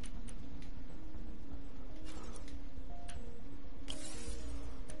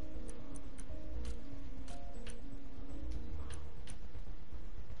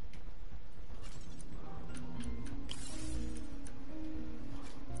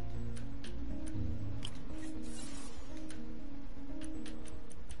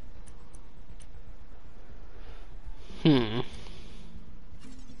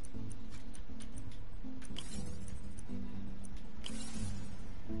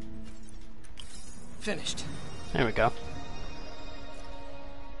 Finished. There we go.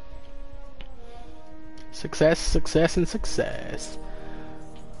 Success, success, and success.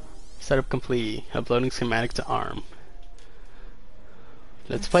 Setup complete. Uploading schematic to ARM.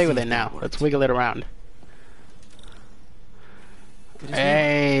 Let's play with it now. Let's wiggle it around.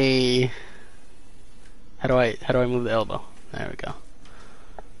 Hey. How do I move the elbow? There we go.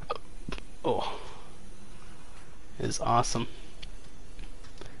 Oh. It's awesome.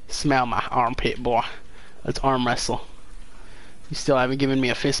 Smell my armpit, boy. Let's arm wrestle. You still haven't given me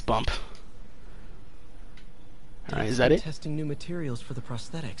a fist bump. Alright, is that it? Testing new materials for the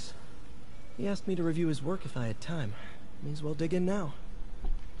prosthetics. He asked me to review his work if I had time. May as well dig in now.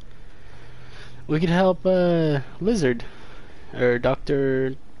 We could help Lizard. Or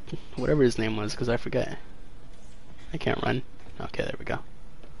Dr. whatever his name was, because I forget. I can't run. Okay, there we go.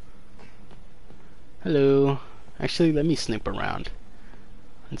 Hello. Actually, let me snoop around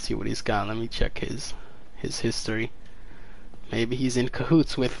and see what he's got. Let me check his history. Maybe he's in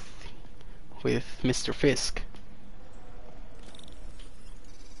cahoots with Mr. Fisk.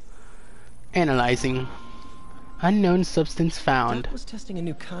 Analyzing. Unknown substance found. Doc was testing a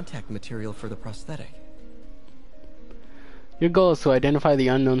new contact material for the prosthetic. Your goal is to identify the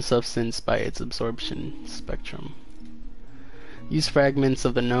unknown substance by its absorption spectrum. Use fragments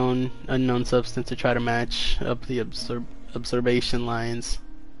of the unknown substance to try to match up the absorption lines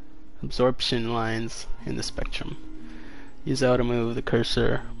in the spectrum. Use L to move the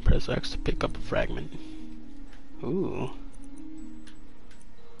cursor. Press X to pick up a fragment. Ooh.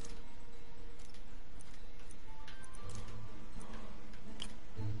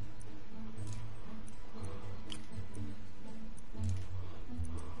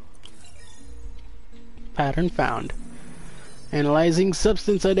 Pattern found. Analyzing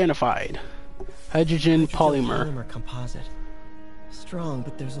substance identified. Hydrogen polymer. Composite. Strong,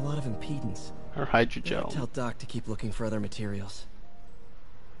 but there's a lot of impedance. Or hydrogel. Tell Doc to keep looking for other materials.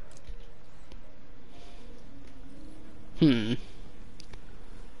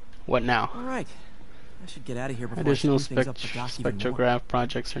 What now? All right. I should get out of here before Additional I screw things up for Doc even more. spectrograph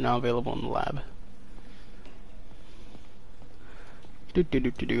projects are now available in the lab.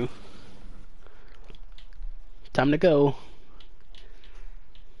 Time to go.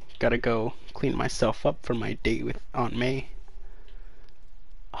 Gotta go clean myself up for my date with Aunt May.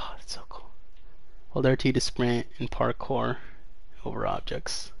 Oh, that's so cool. Hold RT to sprint and parkour over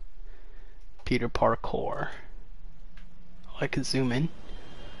objects. Peter Parkour. Oh, I could zoom in.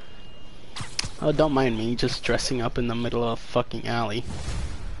 Oh, don't mind me, just dressing up in the middle of a fucking alley.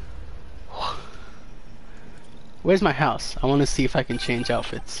 Where's my house? I want to see if I can change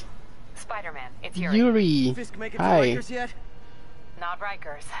outfits. Spider-Man, it's Yuri. Yuri! Fisk make it to Hi. Rikers yet? Not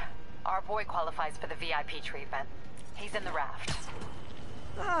Rikers. Our boy qualifies for the VIP treatment. He's in the raft.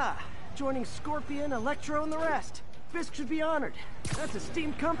 Ah, joining Scorpion, Electro, and the rest. Fisk should be honored. That's a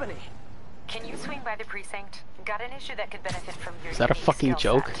steamed company. Can you swing by the precinct? Got an issue that could benefit from your Is that a unique fucking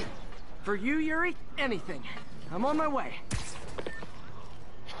skill joke? set. For you, Yuri, anything. I'm on my way.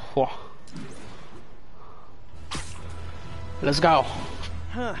 Whoa. Let's go.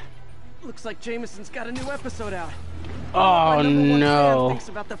 Huh. Looks like Jameson's got a new episode out. Oh My number one fan no. thinks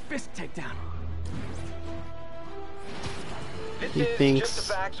about the Fisk takedown. This He is thinks- Just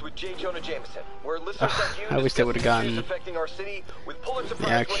the Facts with J. Jonah Jameson, where listeners like you I wish they discuss would've the issues gotten affecting our city with Pulitzer the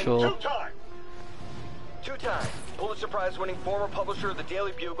Prize winning actual- two-time Pulitzer Prize winning former publisher of the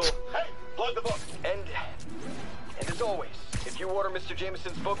Daily Bugle. Hey, plug the book. And as always, if you order Mr.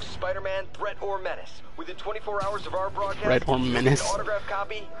 Jameson's book, Spider-Man, Threat or Menace, within 24 hours of our broadcast, Threat or you get Menace? an autographed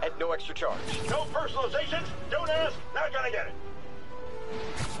copy at no extra charge. No personalizations. Don't ask. Not gonna get it.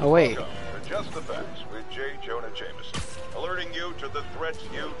 Oh wait. Welcome to Just the Facts with J. Jonah Jameson, alerting you to the threats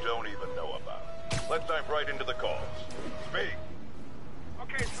you don't even know about. Let's dive right into the calls. Speak.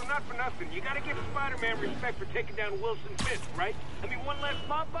 Okay, so not for nothing. You gotta give Spider-Man respect for taking down Wilson Fisk, right? I mean, one less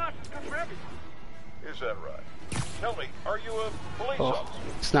mob boss is good for everyone. Is that right? Tell me, are you a police Oh, officer?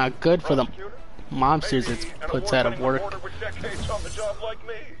 it's not good for the Prosecutor? mobsters Maybe it an puts out of award-winning work. reporter with decades on the job like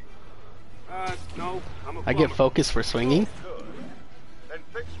me? No, I'm a I get plumber. focused for swinging. Good. Then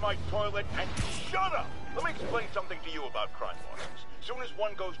fix my toilet and shut up! Let me explain something to you about crime warnings. Soon as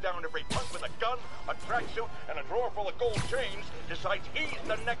one goes down, every punk with a gun, a tracksuit, and a drawer full of gold chains decides he's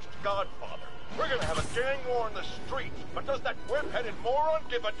the next Godfather. We're gonna have a gang war in the streets, but does that whip-headed moron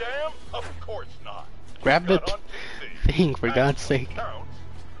give a damn? Of course not. Grab the Got on TV. thing, for God's sake. Counts.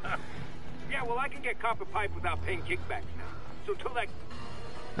 Yeah, well, I can get copper pipe without paying kickbacks now. So till that...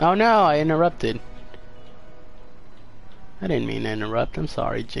 Oh no, I interrupted. I didn't mean to interrupt. I'm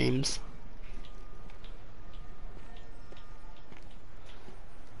sorry, James.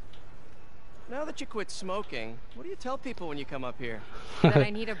 Now that you quit smoking, what do you tell people when you come up here? That I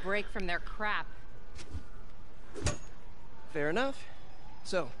need a break from their crap. Fair enough.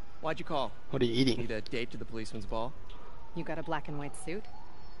 So, why'd you call? What are you eating? Need a date to the policeman's ball? You got a black and white suit?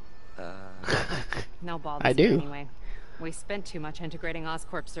 No ball I this do. anyway. We spent too much integrating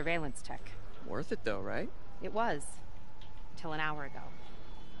Oscorp surveillance tech. Worth it though, right? It was. Until an hour ago.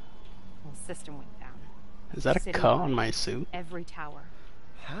 Whole system went down. Is that a City cut wide. on my suit? Every tower.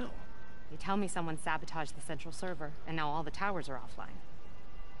 How? They tell me someone sabotaged the central server, and now all the towers are offline.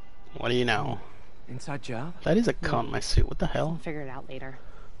 What do you know? Inside job? That is a cut on my suit. What the hell? We'll figure it out later.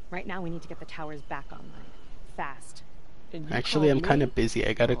 Right now, we need to get the towers back online. Fast. And you Actually, I'm called kind me? of busy.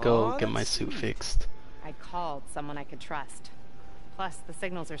 I gotta go Aw, get my that's suit sweet. fixed. I called someone I could trust. Plus, the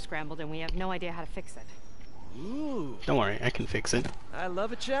signals are scrambled, and we have no idea how to fix it. Ooh, Don't worry, I can fix it. I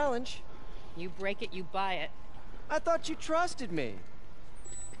love a challenge. You break it, you buy it. I thought you trusted me.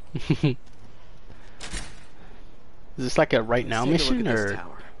 Is this like a right now Let's take a look mission at this or?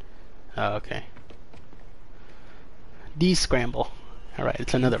 tower. Oh, okay. Descramble. Alright,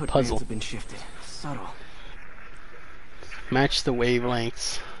 it's another Input puzzle. bands have been shifted. Subtle. Match the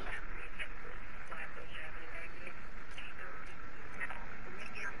wavelengths.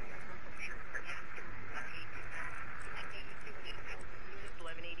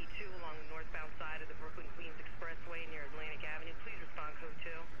 Along the northbound side of the Brooklyn-Queens Expressway near Atlantic Avenue. Please respond code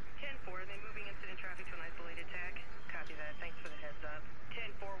 2. 10-4, they moving incident traffic to an isolated tag. Copy that. Thanks for the heads up.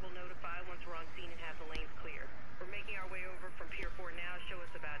 10-4 will notify once we're on scene and have the lanes clear. We're making our way over from Pier 4 now. Show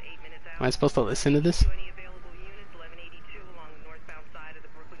us about 8 minutes out. Am I supposed to listen to this? To any available units, 1182 along the northbound side of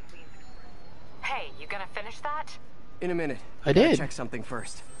the Brooklyn-Queens Expressway. Hey, you gonna finish that? In a minute. I Gotta did. check something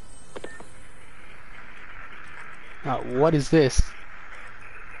first. What is this?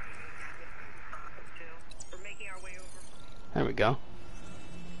 We're making our way over. There we go.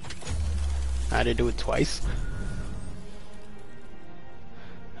 I had to do it twice.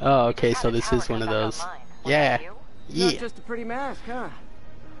 Oh, okay, so Had a this tower is one of come back those. online. Was Yeah. that you? Not Yeah. just a pretty mask, huh?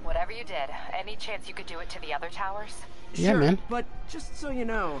 Whatever you did, any chance you could do it to the other towers? Yeah, Sure, man. But just so you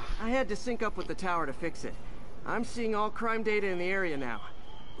know, I had to sync up with the tower to fix it. I'm seeing all crime data in the area now.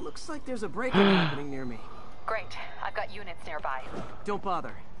 Looks like there's a break-in happening near me. Great, I've got units nearby. Don't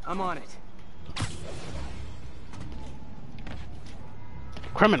bother. I'm on it.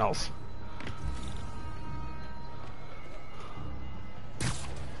 Criminals.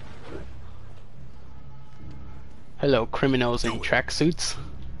 Hello, criminals in tracksuits.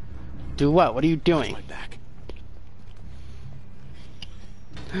 Do what? What are you doing?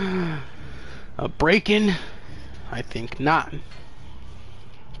 A break-in? I think not.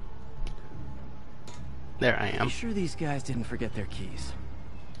 There I am. You sure these guys didn't forget their keys?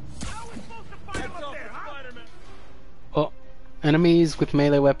 Oh, enemies with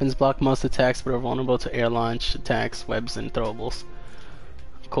melee weapons block most attacks but are vulnerable to air launch attacks, webs, and throwables.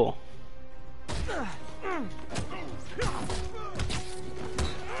 Cool.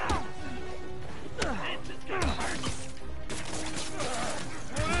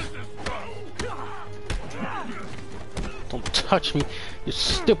 Don't touch me, you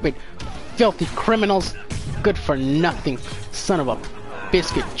stupid, filthy criminals. Good for nothing, son of a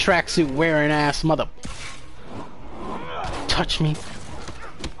biscuit tracksuit wearing ass mother. Touch me.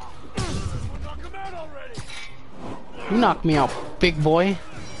 You knocked me out, big boy.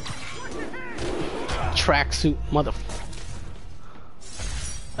 Tracksuit mother.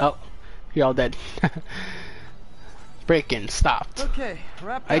 Oh, you're all dead. Break-in stopped. Okay,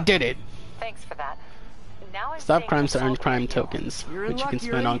 wrap up. I did it. Thanks for that. Now I'm Stop seeing crimes to earn assault crime radio. tokens, You're in which you luck, can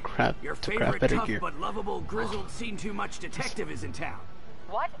spend Yuri. on craft Your to craft favorite better tough gear. but lovable, grizzled, seen too much detective is in town.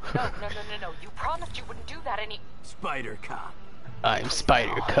 What? No. You promised you wouldn't do that any... Spider Cop. I'm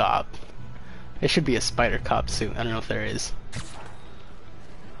Spider Cop. There should be a Spider Cop suit. I don't know if there is.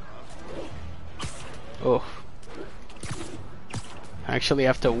 Oh. I actually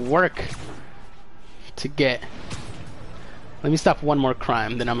have to work to get... Let me stop one more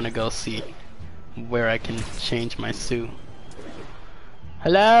crime, then I'm gonna go see where I can change my suit.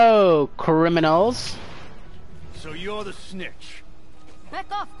 Hello, criminals. So you're the snitch.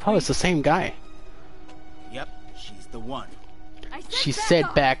 Back off. Oh, it's the same guy. Yep, she's the one. She said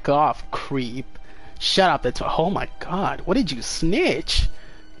back off, creep. Shut up, that's... Oh my god, what did you snitch?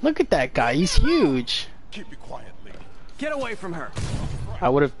 Look at that guy, he's huge. Keep it quiet, lady. Get away from her. I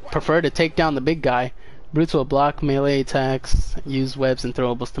would have preferred to take down the big guy. Brutes will block melee attacks, use webs and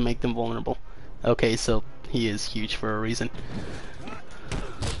throwables to make them vulnerable. Okay, so he is huge for a reason.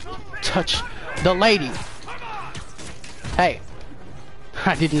 Touch the lady! Hey!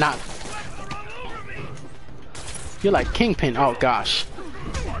 I did not... You're like Kingpin, oh gosh.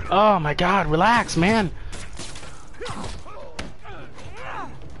 Oh my god, relax, man!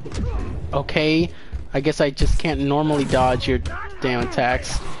 Okay, I guess I just can't normally dodge your damn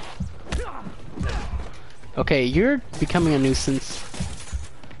attacks. Okay, you're becoming a nuisance.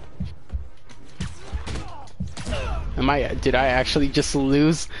 Did I actually just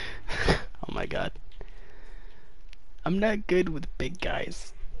lose? Oh my god. I'm not good with big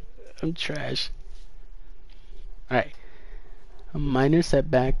guys. I'm trash. Alright. A minor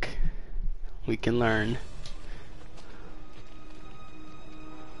setback. We can learn.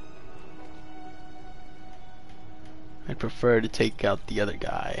 I'd prefer to take out the other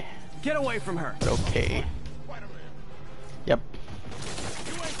guy. Get away from her. But okay. Yep.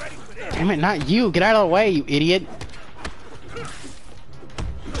 Damn it, not you! Get out of the way, you idiot!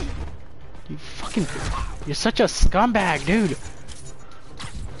 You fucking... You're such a scumbag, dude!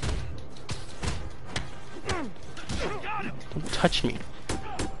 Don't touch me.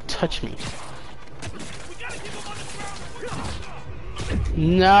 Touch me.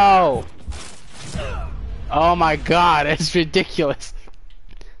 No! Oh my god, it's ridiculous.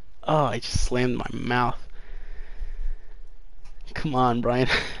 Oh, I just slammed my mouth. Come on, Brian.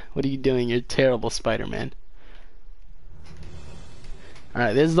 What are you doing? You're terrible, Spider-Man.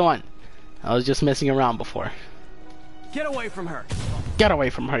 Alright, this is the one. I was just messing around before. Get away from her. Get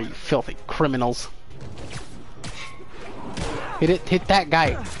away from her, you filthy criminals. Hit it, hit that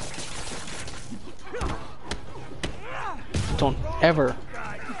guy. Don't ever.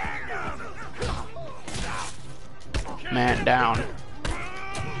 Man down.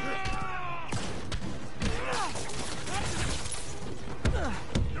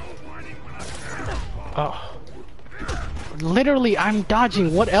 Oh. Literally, I'm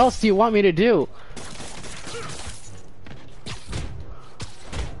dodging. What else do you want me to do?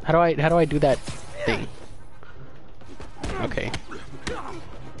 How do I do that thing? Okay.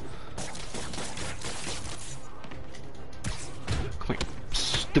 Come here,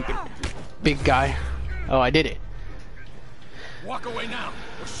 stupid big guy. Oh, I did it. Walk away now,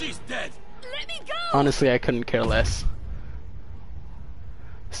 or she's dead. Let me go. Honestly, I couldn't care less.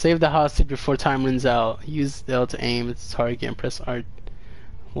 Save the hostage before time runs out. Use L to aim at the target and press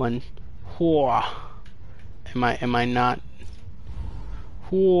R1. Whoa. Am I not?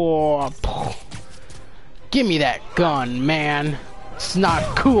 Whoa. Give me that gun, man. It's not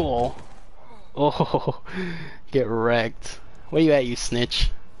cool. Oh, get wrecked. Where you at, you snitch?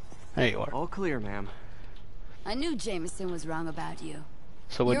 There you are. All clear, ma'am. I knew Jameson was wrong about you.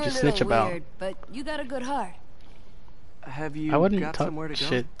 So what'd You're you a little snitch about? weird, but you got a good heart. Have you I wouldn't got talk somewhere to go?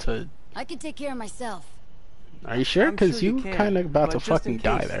 shit to... I can take care of myself. Are you sure? I'm Because sure you can, kind of about but to just in fucking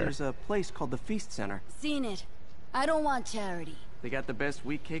die case, there. There's a place called the Feast Center. Seen it. I don't want charity. They got the best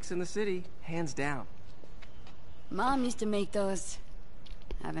wheat cakes in the city, hands down. Mom used to make those.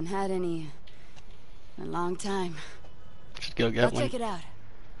 Haven't had any in a long time. Should go get I'll one. check it out.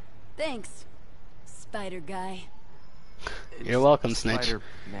 Thanks, Spider Guy. You're welcome, Snitch.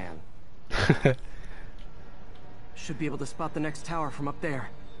 Spider-Man. Should be able to spot the next tower from up there.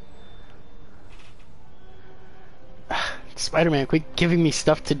 Spider-Man, quit giving me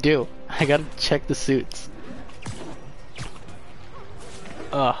stuff to do. I gotta check the suits.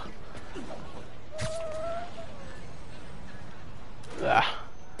 Ugh.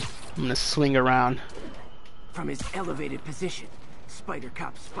 I'm gonna swing around. From his elevated position, Spider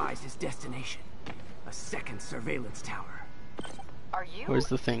Cop spies his destination. A second surveillance tower. Are you Where's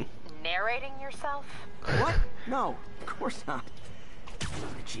the thing? narrating yourself? What? No, of course not. The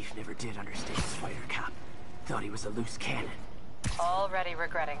Chief never did understand Spider Cop. Thought he was a loose cannon. Already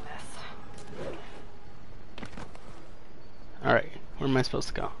regretting this. Alright, where am I supposed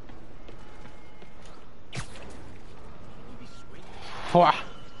to go? Wah,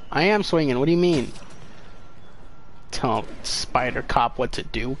 I am swinging, what do you mean? Tell Spider Cop what to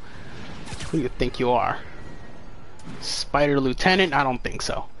do? Who do you think you are? Spider Lieutenant? I don't think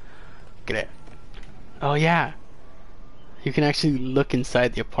so. Get it. Oh yeah. You can actually look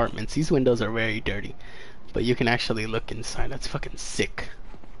inside the apartments. These windows are very dirty. But you can actually look inside. That's fucking sick.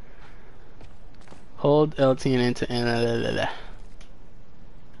 Hold LT and into...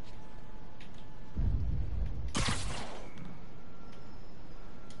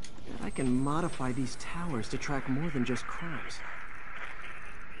 I can modify these towers to track more than just crimes.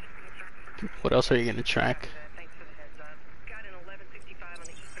 What else are you gonna track? Thanks for the heads up. Got an 1165 on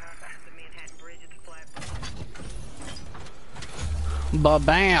the east side of the Manhattan Bridge. It's flat.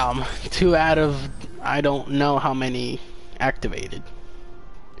 Ba-bam! 2 out of I don't know how many activated.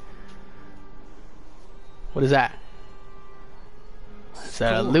 What is that? Is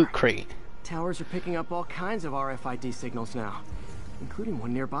that a loot crate? Towers are picking up all kinds of RFID signals now, including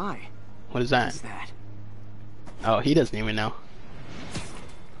one nearby. What is that? What is that? Oh, he doesn't even know.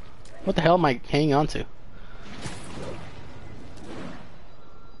 What the hell am I hanging on to?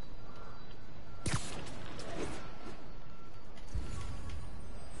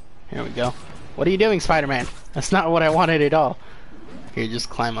 Here we go. What are you doing, Spider-Man? That's not what I wanted at all. Here, just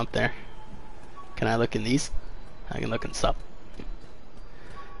climb up there. Can I look in these? I can look in stuff.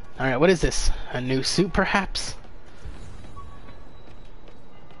 Alright, what is this? A new suit, perhaps?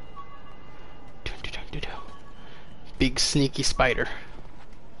 Big sneaky spider.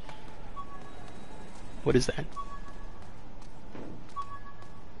 What is that?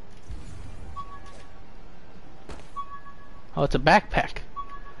 Oh, it's a backpack.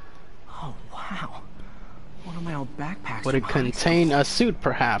 Oh, wow. One of my old backpacks. Would it contain a suit,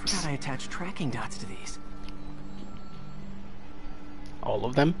 perhaps? Forgot I attached tracking dots to these. All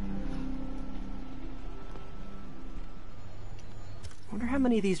of them? Wonder how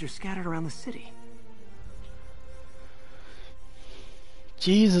many of these are scattered around the city.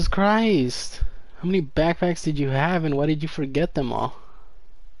 Jesus Christ. How many backpacks did you have and why did you forget them all?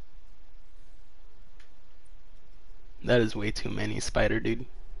 That is way too many, Spider Dude.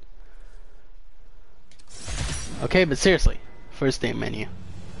 Okay, but seriously, first day menu.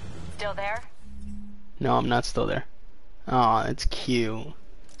 Still there? No, I'm not still there. Aw, that's cute.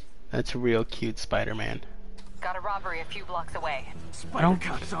 That's real cute, Spider-Man. Got a robbery a few blocks away. Spider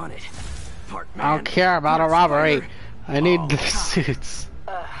Cop's on it. Part man, I don't care about a robbery. Spider. I need Oh, the God. suits.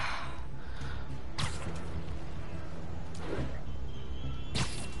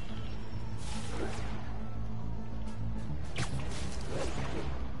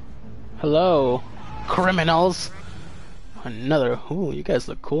 Hello, criminals. Another. Ooh, you guys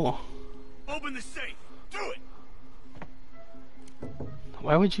look cool. Open the safe. Do it.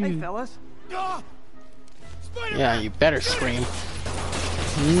 Why would you? Hey, fellas. Ah! Spider-Man! Yeah, you better scream.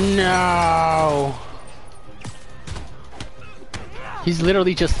 No. He's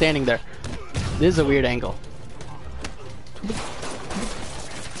literally just standing there. This is a weird angle.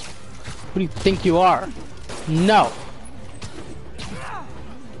 Who do you think you are? No.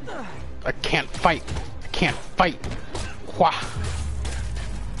 I can't fight. I can't fight. Wah.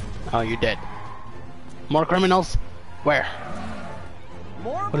 Oh, you're dead. More criminals? Where?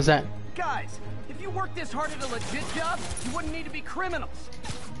 More? What is that? Guys, if you worked this hard at a legit job, you wouldn't need to be criminals.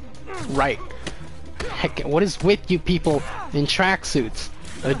 Right. Heck, what is with you people in tracksuits?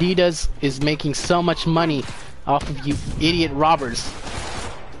 Adidas is making so much money off of you idiot robbers.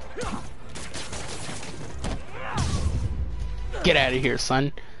 Get out of here,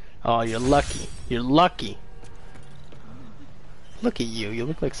 son. Oh, you're lucky. You're lucky. Look at you. You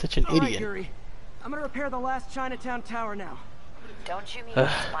look like such an All right, idiot. Yuri. I'm gonna repair the last Chinatown tower now. Don't you mean the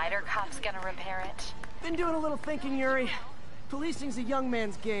Spider Cop's gonna repair it? Been doing a little thinking, Yuri. Policing's a young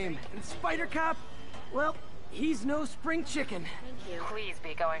man's game, and Spider Cop, well, he's no spring chicken. Please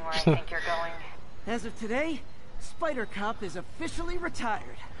be going where I think you're going. As of today, Spider Cop is officially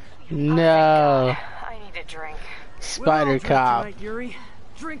retired. No. I need a drink. Spider Drink Cop. tonight, Yuri.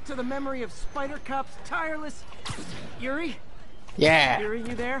 Drink to the memory of Spider Cop's tireless... Yuri? Yeah. Yuri,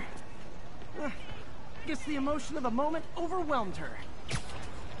 you there? Guess the emotion of the moment overwhelmed her.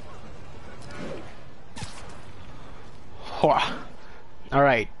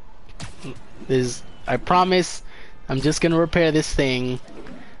 Alright. I promise I'm just gonna repair this thing.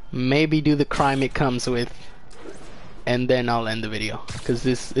 Maybe do the crime it comes with. And then I'll end the video. Because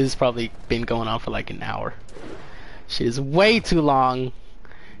this is probably been going on for like an hour. Shit is way too long.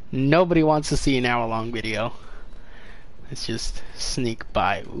 Nobody wants to see an hour-long video. Let's just sneak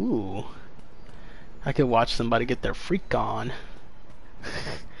by. Ooh. I could watch somebody get their freak on.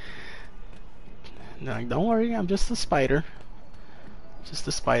 No, don't worry, I'm just a spider. Just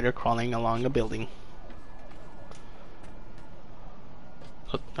a spider crawling along a building.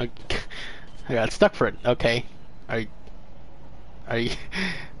 Oh, I got stuck for it. Okay. Are you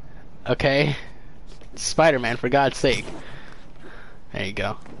okay? Spider-Man, for God's sake. There you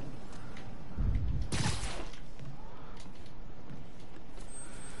go.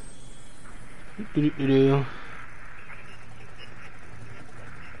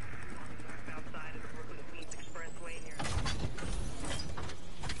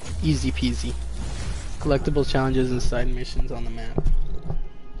 Easy peasy. Collectible challenges and side missions on the map.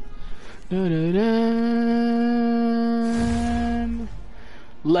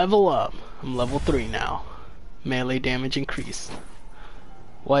 Level up. I'm level 3 now. Melee damage increased.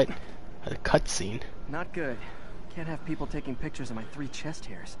 What? A cutscene. Not good. Can't have people taking pictures of my 3 chest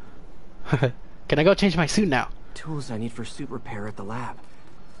hairs. Can I go change my suit now? Tools I need for suit repair at the lab.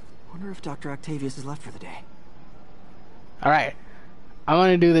 Wonder if Dr. Octavius is left for the day. Alright. I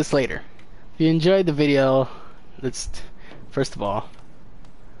want to do this later. If you enjoyed the video, let's... First of all...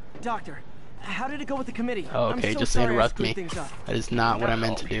 Doctor, how did it go with the committee? Oh, okay, I'm so just sorry interrupt I me. screwed things up. That is not what I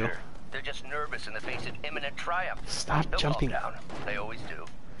meant to do. They're just nervous in the face of imminent triumph. Stop They'll jumping. calm down. They always do.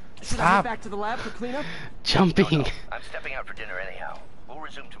 Should I head back to the lab for cleanup? Jumping. No. I'm stepping out for dinner anyhow. We'll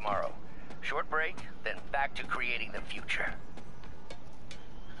resume tomorrow. Short break, then back to creating the future.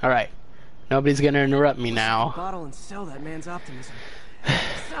 Alright. Nobody's gonna interrupt me now. Bottle and sell that man's optimism.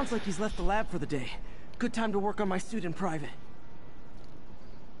 Sounds like he's left the lab for the day. Good time to work on my suit in private.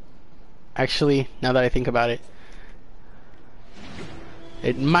 Actually, now that I think about it,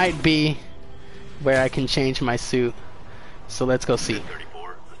 it might be where I can change my suit. So let's go see.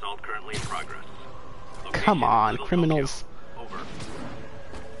 34, assault currently in progress. Come on, criminals. Over.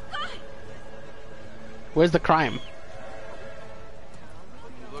 Where's the crime?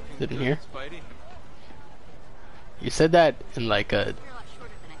 Is it in here? You said that in like a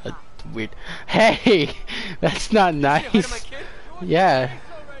weird... Hey! That's not nice. Yeah.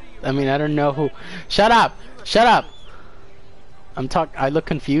 I mean, I don't know who... Shut up! Shut up! I look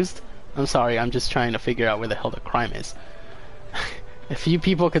confused. I'm sorry, I'm just trying to figure out where the hell the crime is. If you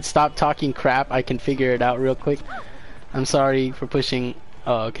people could stop talking crap, I can figure it out real quick. I'm sorry for pushing...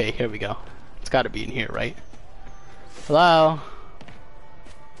 Oh, okay, here we go. It's gotta be in here, right? Hello?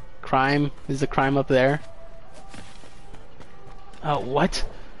 Crime? Is the crime up there? Oh, what?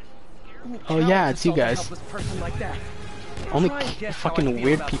 Oh yeah, it's you guys. Only fucking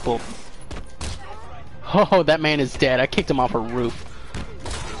weird people. Oh, that man is dead. I kicked him off a roof.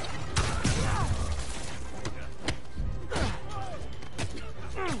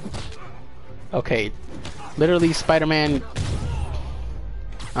 Okay, literally Spider-Man.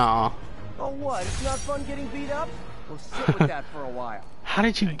 Aw. Oh what? It's not fun getting beat up? We'll sit with that for a while. How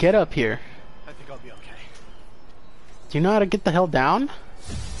did you get up here? I think I'll be okay. Do you know how to get the hell down?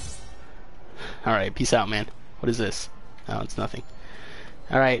 Alright, peace out, man. What is this? Oh, it's nothing.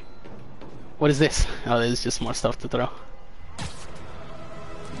 Alright. What is this? Oh, there's just more stuff to throw.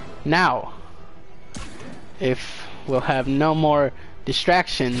 Now, if we'll have no more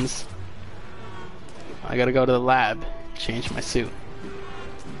distractions, I gotta go to the lab, change my suit.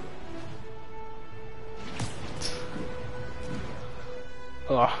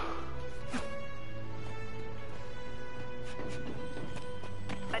 Oh.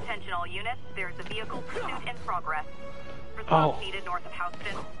 Attention all units, there's a vehicle pursuit in progress. Oh. Response needed north of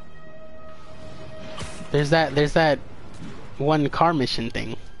Houston. There's that one car mission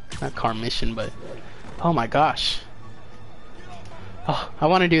thing. Not car mission, but oh my gosh. Oh, I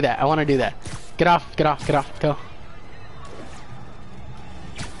want to do that. I want to do that. Get off, get off, get off, go.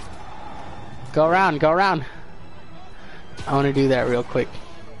 Go around, go around. I want to do that real quick.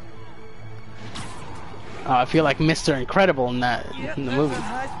 Oh, I feel like Mr. Incredible in that in the movie.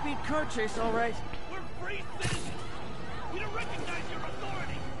 High-speed car chase, all right. We're free citizens. We don't recognize your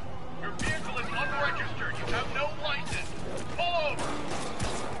authority. Your vehicle is unregistered. You have no license. Pull over.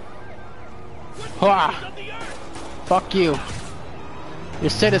 Hua. Fuck you. You're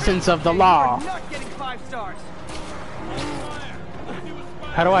citizens of the law. You're not getting 5 stars.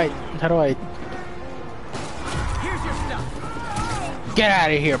 How do I? Here's your stuff. Get out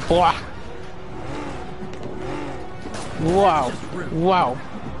of here, boy. Wow. Wow.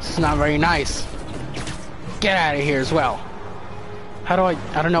 This is not very nice. Get out of here as well. How do I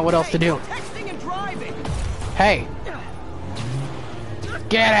don't know what else to do. Texting and driving. Hey.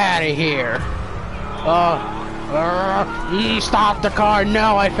 Get out of here. Stop the car.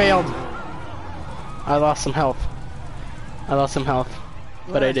 No, I failed. I lost some health.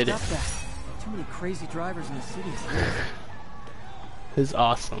 But I did it. Too many crazy drivers in the cities. This is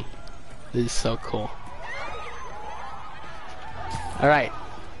awesome. This is so cool. Alright.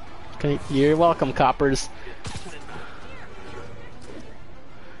 Okay, you're welcome, coppers.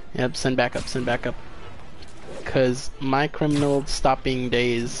 Yep, send back up, send back up. Because my criminal stopping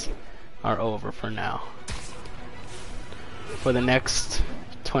days are over for now. For the next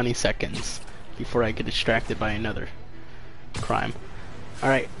 20 seconds. Before I get distracted by another crime.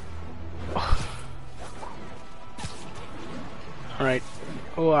 Alright. Alright.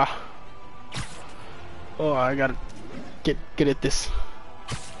 Oh, I gotta get at this.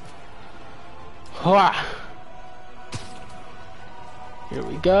 Here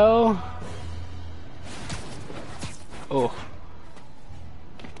we go. Oh.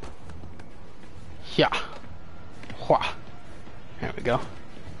 Yeah. There we go.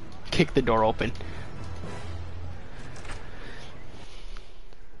 Kick the door open.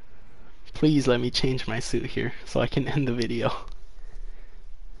 Please let me change my suit here so I can end the video.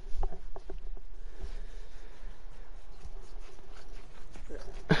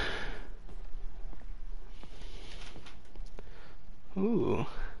 Ooh.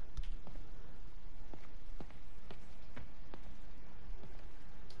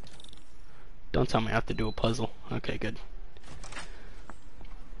 Don't tell me I have to do a puzzle. Okay, good.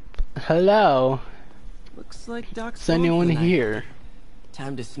 Hello. Looks like Doc's Is anyone gone for the night. here?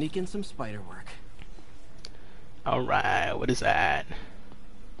 Time to sneak in some spider work. Alright, what is that?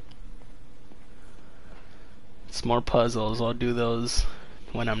 It's more puzzles. I'll do those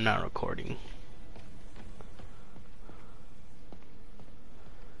when I'm not recording.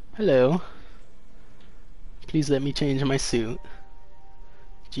 Hello. Please let me change my suit.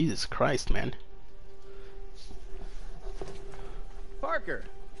 Jesus Christ, man. Parker.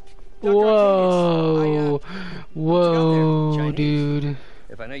 Whoa. Whoa, Chinese? dude.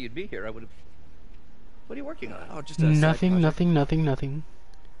 If I know you'd be here, I would have... What are you working on? Oh, just a side Nothing. project.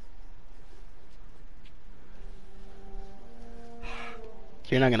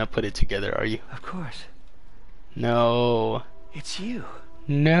 You're not gonna put it together, are you? Of course. No. It's you.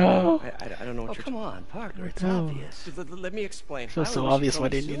 No. I don't know what Oh, you're... come on, Parker. It's No. obvious. Let me explain. So I don't know, obvious. she Why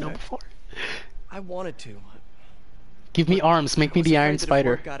told me didn't you know sooner. before? I wanted to. Give me arms. Make me I was the afraid Iron that if Spider.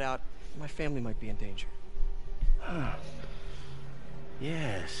 word got out, my family might be in danger.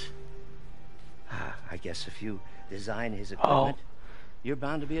 Yes. I guess if you design his equipment, you're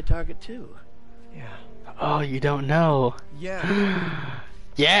bound to be a target too. Yeah. Oh, you don't know. Yeah.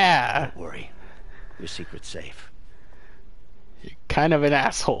 Yeah. Don't worry. Your secret's safe. You're kind of an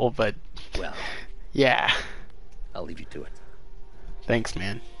asshole, but Well, yeah. I'll leave you to it. Thanks,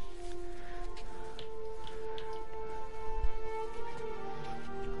 man.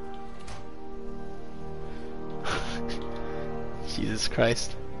 Jesus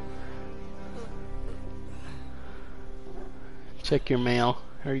Christ. Check your mail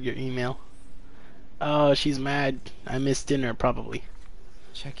or your email. Oh, she's mad. I missed dinner, probably.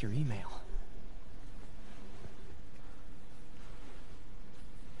 Check your email.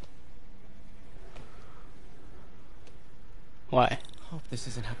 Why? Hope this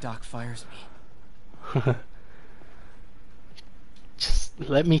isn't how Doc fires me. Just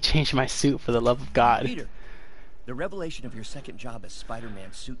let me change my suit for the love of God. Peter, the revelation of your second job as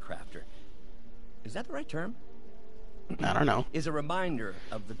Spider-Man suit crafter, is that the right term? I don't know. Is a reminder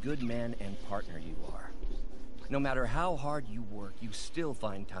of the good man and partner you are. No matter how hard you work, you still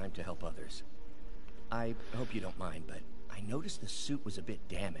find time to help others. I hope you don't mind, but I noticed the suit was a bit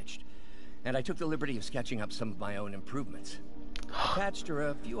damaged. and I took the liberty of sketching up some of my own improvements. Attached are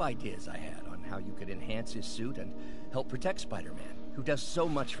a few ideas I had on how you could enhance his suit and help protect Spider-Man, who does so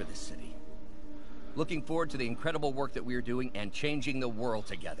much for this city. Looking forward to the incredible work that we're doing and changing the world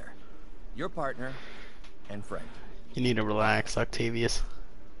together. Your partner and friend. You need to relax, Octavius.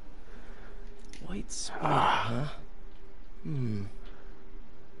 White Spider, huh?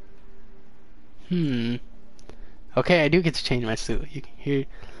 Okay, I do get to change my suit. You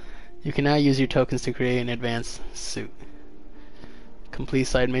can now use your tokens to create an advanced suit. Complete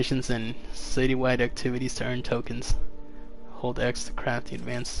side missions and citywide activities to earn tokens. Hold X to craft the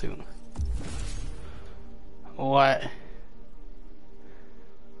advanced suit. What?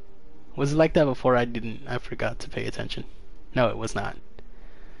 Was it like that before? I forgot to pay attention. No, it was not.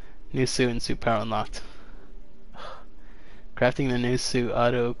 New suit and suit power unlocked. Crafting the new suit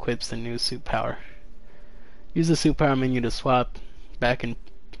auto-equips the new suit power. Use the suit power menu to swap back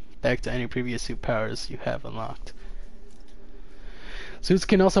to any previous suit powers you have unlocked. Suits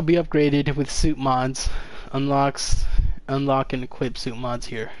can also be upgraded with suit mods. Unlock and equip suit mods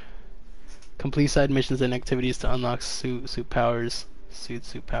here. Complete side missions and activities to unlock suit powers,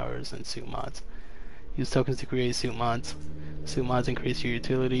 suit powers, and suit mods. Use tokens to create suit mods. Suit mods increase your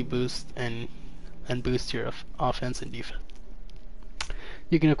utility boost and boost your offense and defense.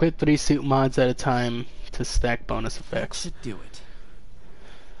 You can equip 3 suit mods at a time to stack bonus effects. That should do it.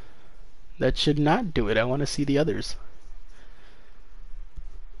 That should not do it. I want to see the others.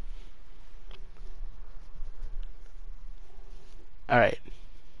 Alright.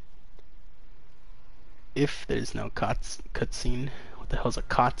 If there's no cutscene, what the hell's a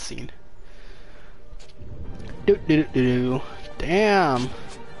cutscene? Damn!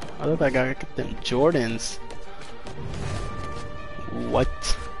 I look like I got them Jordans. What?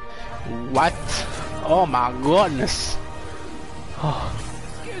 What? Oh my goodness! Oh.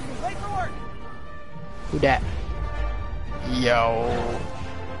 Excuse me, late for work. Who that? Yo!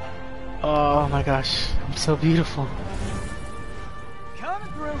 Oh my gosh, I'm so beautiful.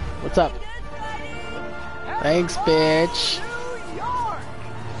 Coming through. What's up? Thanks, bitch.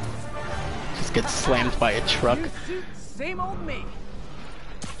 Just get slammed by a truck. Same old me.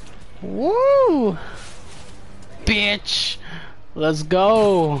 Woo! Bitch! Let's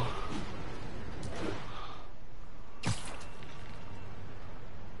go!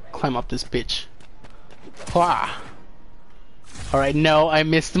 Climb up this bitch. Alright, no, I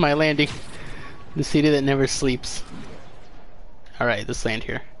missed my landing. The city that never sleeps. Alright, let's land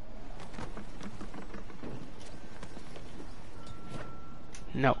here.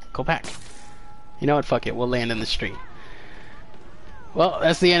 No, go back. You know what, fuck it, we'll land in the street. Well,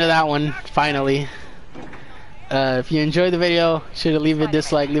 that's the end of that one, finally. If you enjoyed the video, should leave a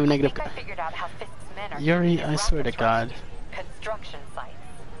dislike, leave a negative Yuri, I swear to God. Construction sites.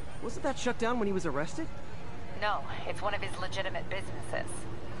 Wasn't that shut down when he was arrested? No, it's one of his legitimate businesses.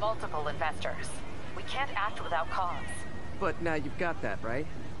 Multiple investors. We can't act without cause. But now you've got that, right?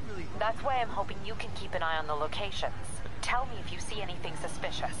 That's why I'm hoping you can keep an eye on the locations. Tell me if you see anything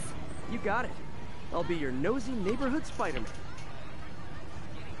suspicious. You got it. I'll be your nosy neighborhood Spider-Man.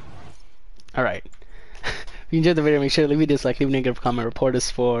 Alright. If you enjoyed the video, make sure to leave a dislike, leave a negative comment, report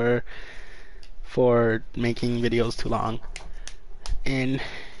us for making videos too long. And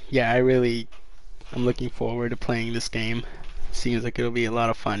yeah, I'm looking forward to playing this game. Seems like it'll be a lot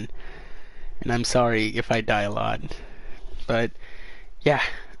of fun. And I'm sorry if I die a lot. But yeah,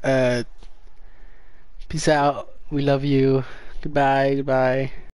 peace out. We love you. Goodbye.